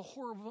only have a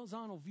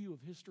horizontal view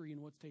of history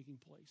and what's taking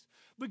place.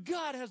 But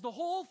God has the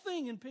whole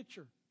thing in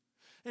picture.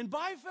 And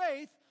by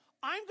faith,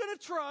 I'm going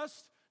to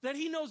trust that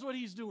he knows what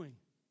he's doing.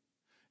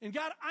 And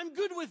God, I'm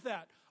good with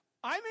that.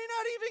 I may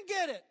not even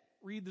get it.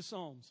 Read the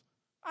Psalms.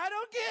 I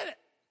don't get it.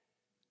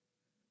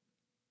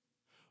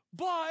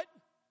 But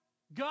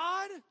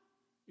God,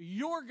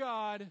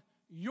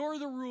 you're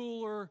the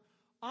ruler,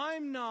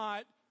 I'm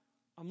not,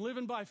 I'm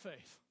living by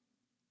faith.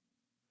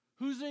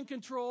 Who's in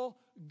control?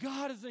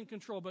 God is in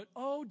control. But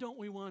don't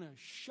we want to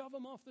shove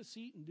him off the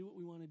seat and do what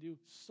we want to do?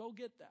 So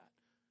get that.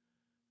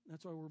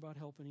 That's why we're about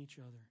helping each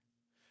other.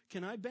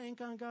 Can I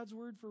bank on God's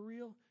word for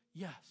real?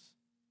 Yes.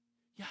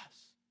 Yes.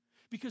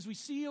 Because we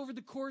see over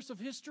the course of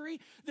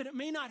history that it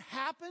may not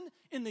happen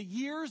in the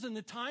years and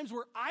the times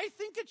where I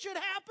think it should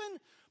happen.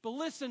 But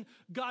listen,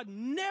 God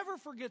never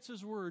forgets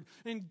his word.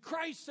 And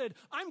Christ said,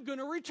 I'm going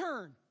to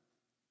return.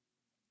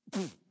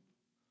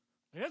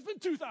 It's been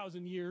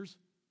 2,000 years.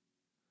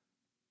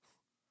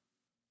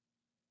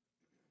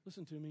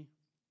 Listen to me.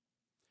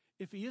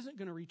 If he isn't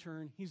going to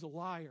return, he's a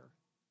liar.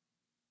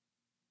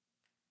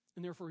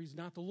 And therefore, he's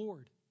not the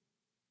Lord.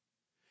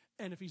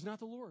 And if he's not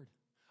the Lord,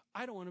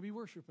 I don't want to be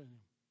worshiping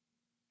him.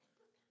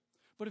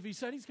 But if he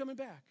said he's coming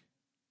back,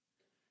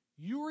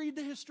 you read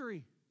the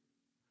history.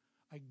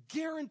 I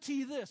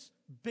guarantee this,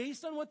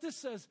 based on what this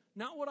says,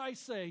 not what I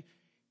say,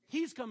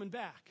 he's coming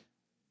back.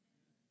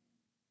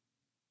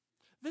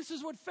 This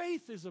is what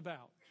faith is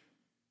about.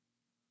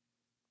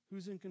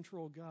 Who's in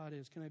control? God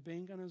is. Can I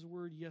bank on his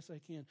word? Yes, I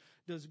can.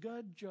 Does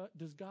God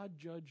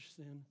judge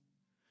sin?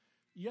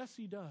 Yes,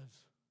 he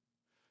does.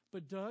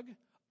 But Doug,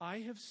 I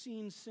have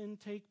seen sin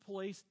take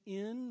place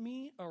in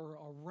me or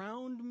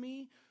around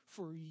me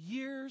for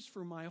years,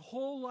 for my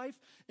whole life,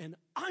 and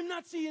I'm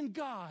not seeing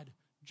God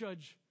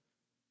judge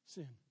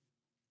sin.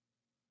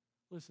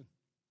 Listen,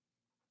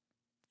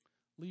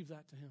 leave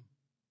that to him.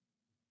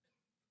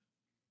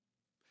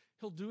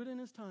 He'll do it in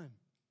his time.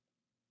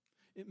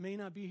 It may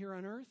not be here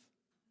on earth.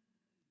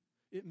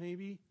 It may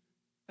be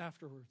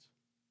afterwards.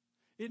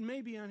 It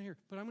may be on here,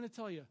 but I'm going to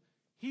tell you,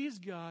 he's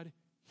God.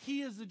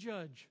 He is the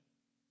judge.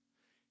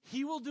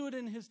 He will do it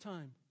in his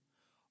time.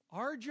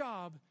 Our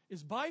job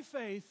is by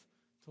faith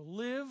to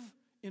live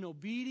in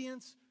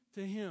obedience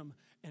to him.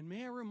 And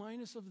may I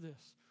remind us of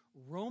this?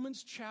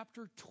 Romans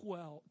chapter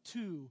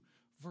 2,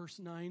 verse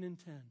 9 and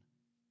 10.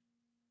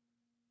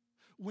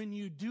 When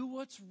you do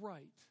what's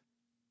right,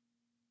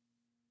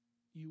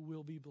 you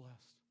will be blessed.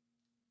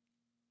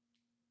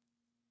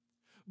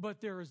 But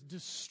there is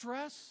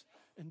distress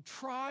and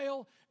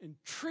trial and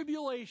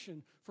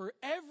tribulation for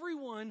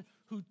everyone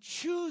who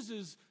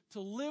chooses to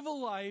live a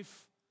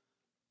life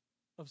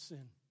of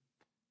sin.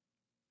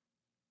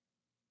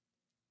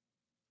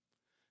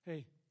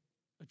 Hey,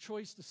 a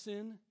choice to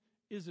sin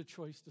is a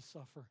choice to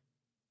suffer.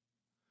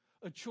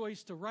 A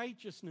choice to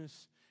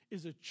righteousness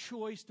is a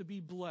choice to be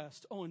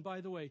blessed. Oh, and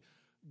by the way,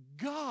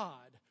 God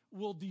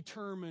will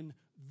determine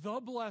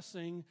the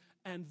blessing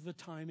and the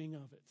timing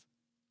of it.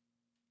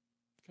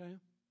 Okay?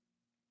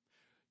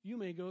 You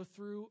may go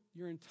through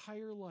your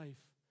entire life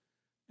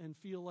and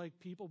feel like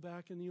people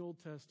back in the Old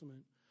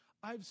Testament.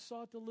 I've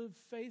sought to live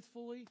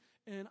faithfully,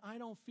 and I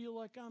don't feel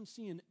like I'm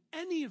seeing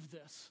any of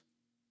this.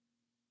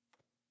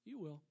 You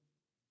will.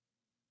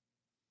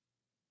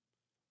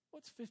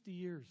 What's 50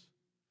 years?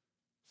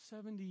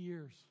 70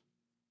 years?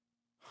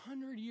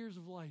 100 years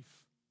of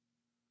life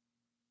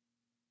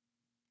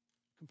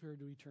compared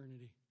to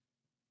eternity?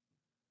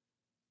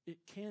 It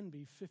can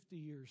be 50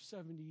 years,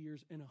 70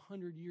 years, and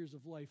 100 years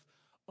of life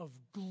of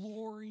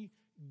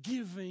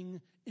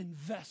glory-giving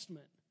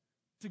investment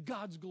to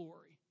God's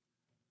glory.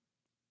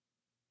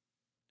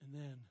 And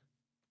then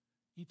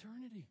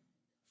eternity,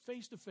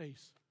 face to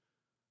face.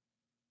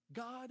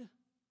 God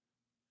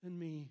and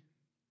me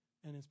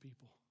and His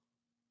people.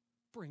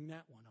 Bring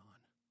that one on.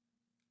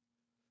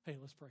 Hey,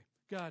 let's pray.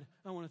 God,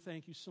 I want to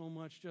thank you so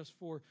much just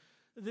for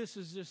this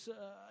is just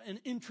an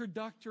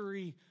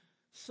introductory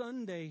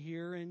Sunday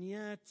here, and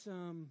yet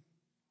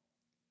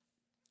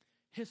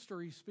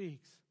history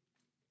speaks.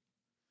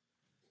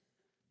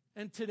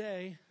 And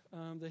today,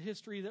 the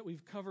history that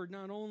we've covered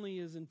not only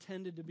is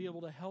intended to be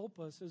able to help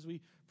us as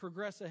we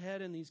progress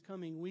ahead in these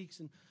coming weeks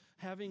and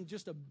having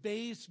just a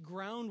base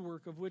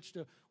groundwork of which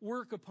to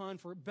work upon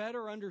for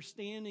better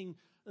understanding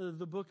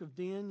the book of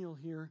Daniel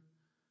here.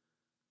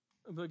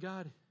 But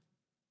God,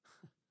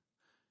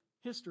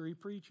 history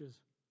preaches.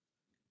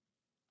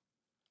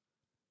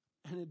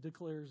 And it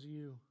declares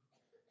you.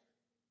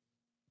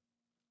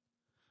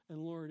 And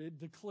Lord, it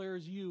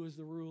declares you as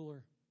the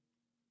ruler.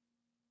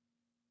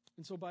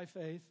 And so by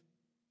faith,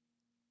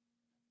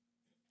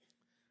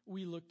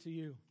 we look to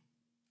you.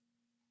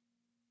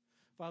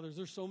 Fathers,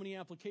 there's so many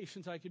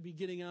applications I could be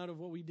getting out of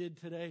what we did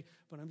today,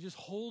 but I'm just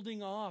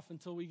holding off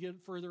until we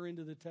get further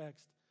into the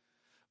text.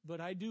 But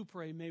I do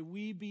pray, may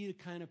we be the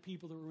kind of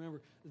people that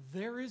remember,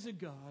 there is a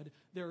God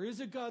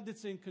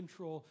that's in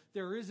control,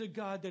 there is a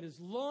God that is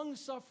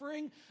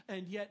long-suffering,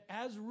 and yet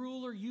as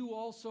ruler, you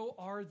also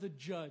are the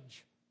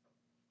judge.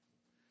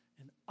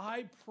 And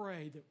I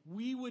pray that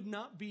we would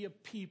not be a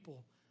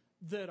people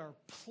that are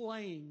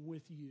playing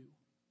with you.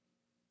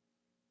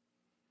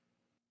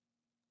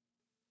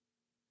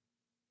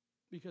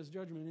 Because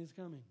judgment is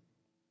coming.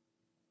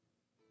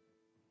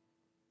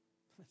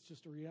 That's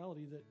just a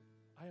reality that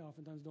I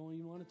oftentimes don't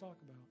even want to talk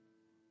about.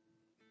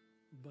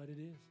 But it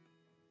is.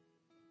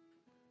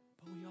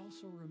 But we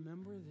also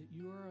remember that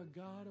you are a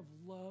God of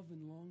love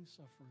and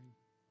long-suffering.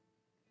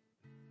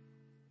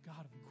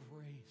 God of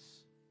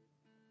grace.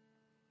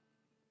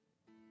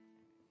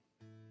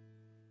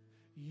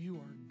 You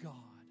are God.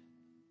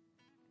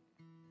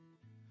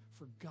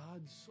 For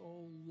God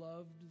so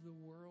loved the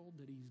world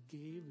that He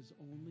gave His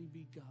only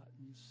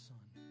begotten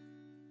Son,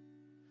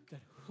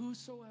 that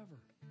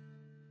whosoever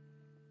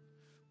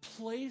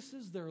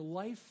places their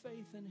life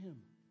faith in Him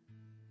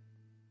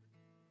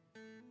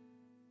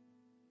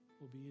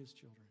will be His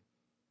children.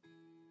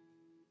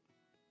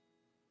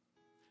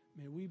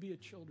 May we be a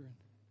children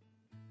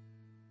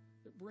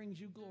that brings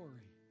you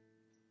glory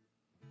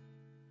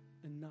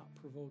and not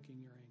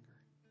provoking your anger.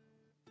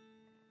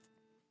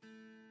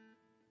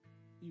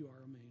 You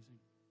are amazing.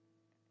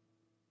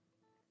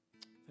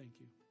 Thank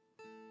you.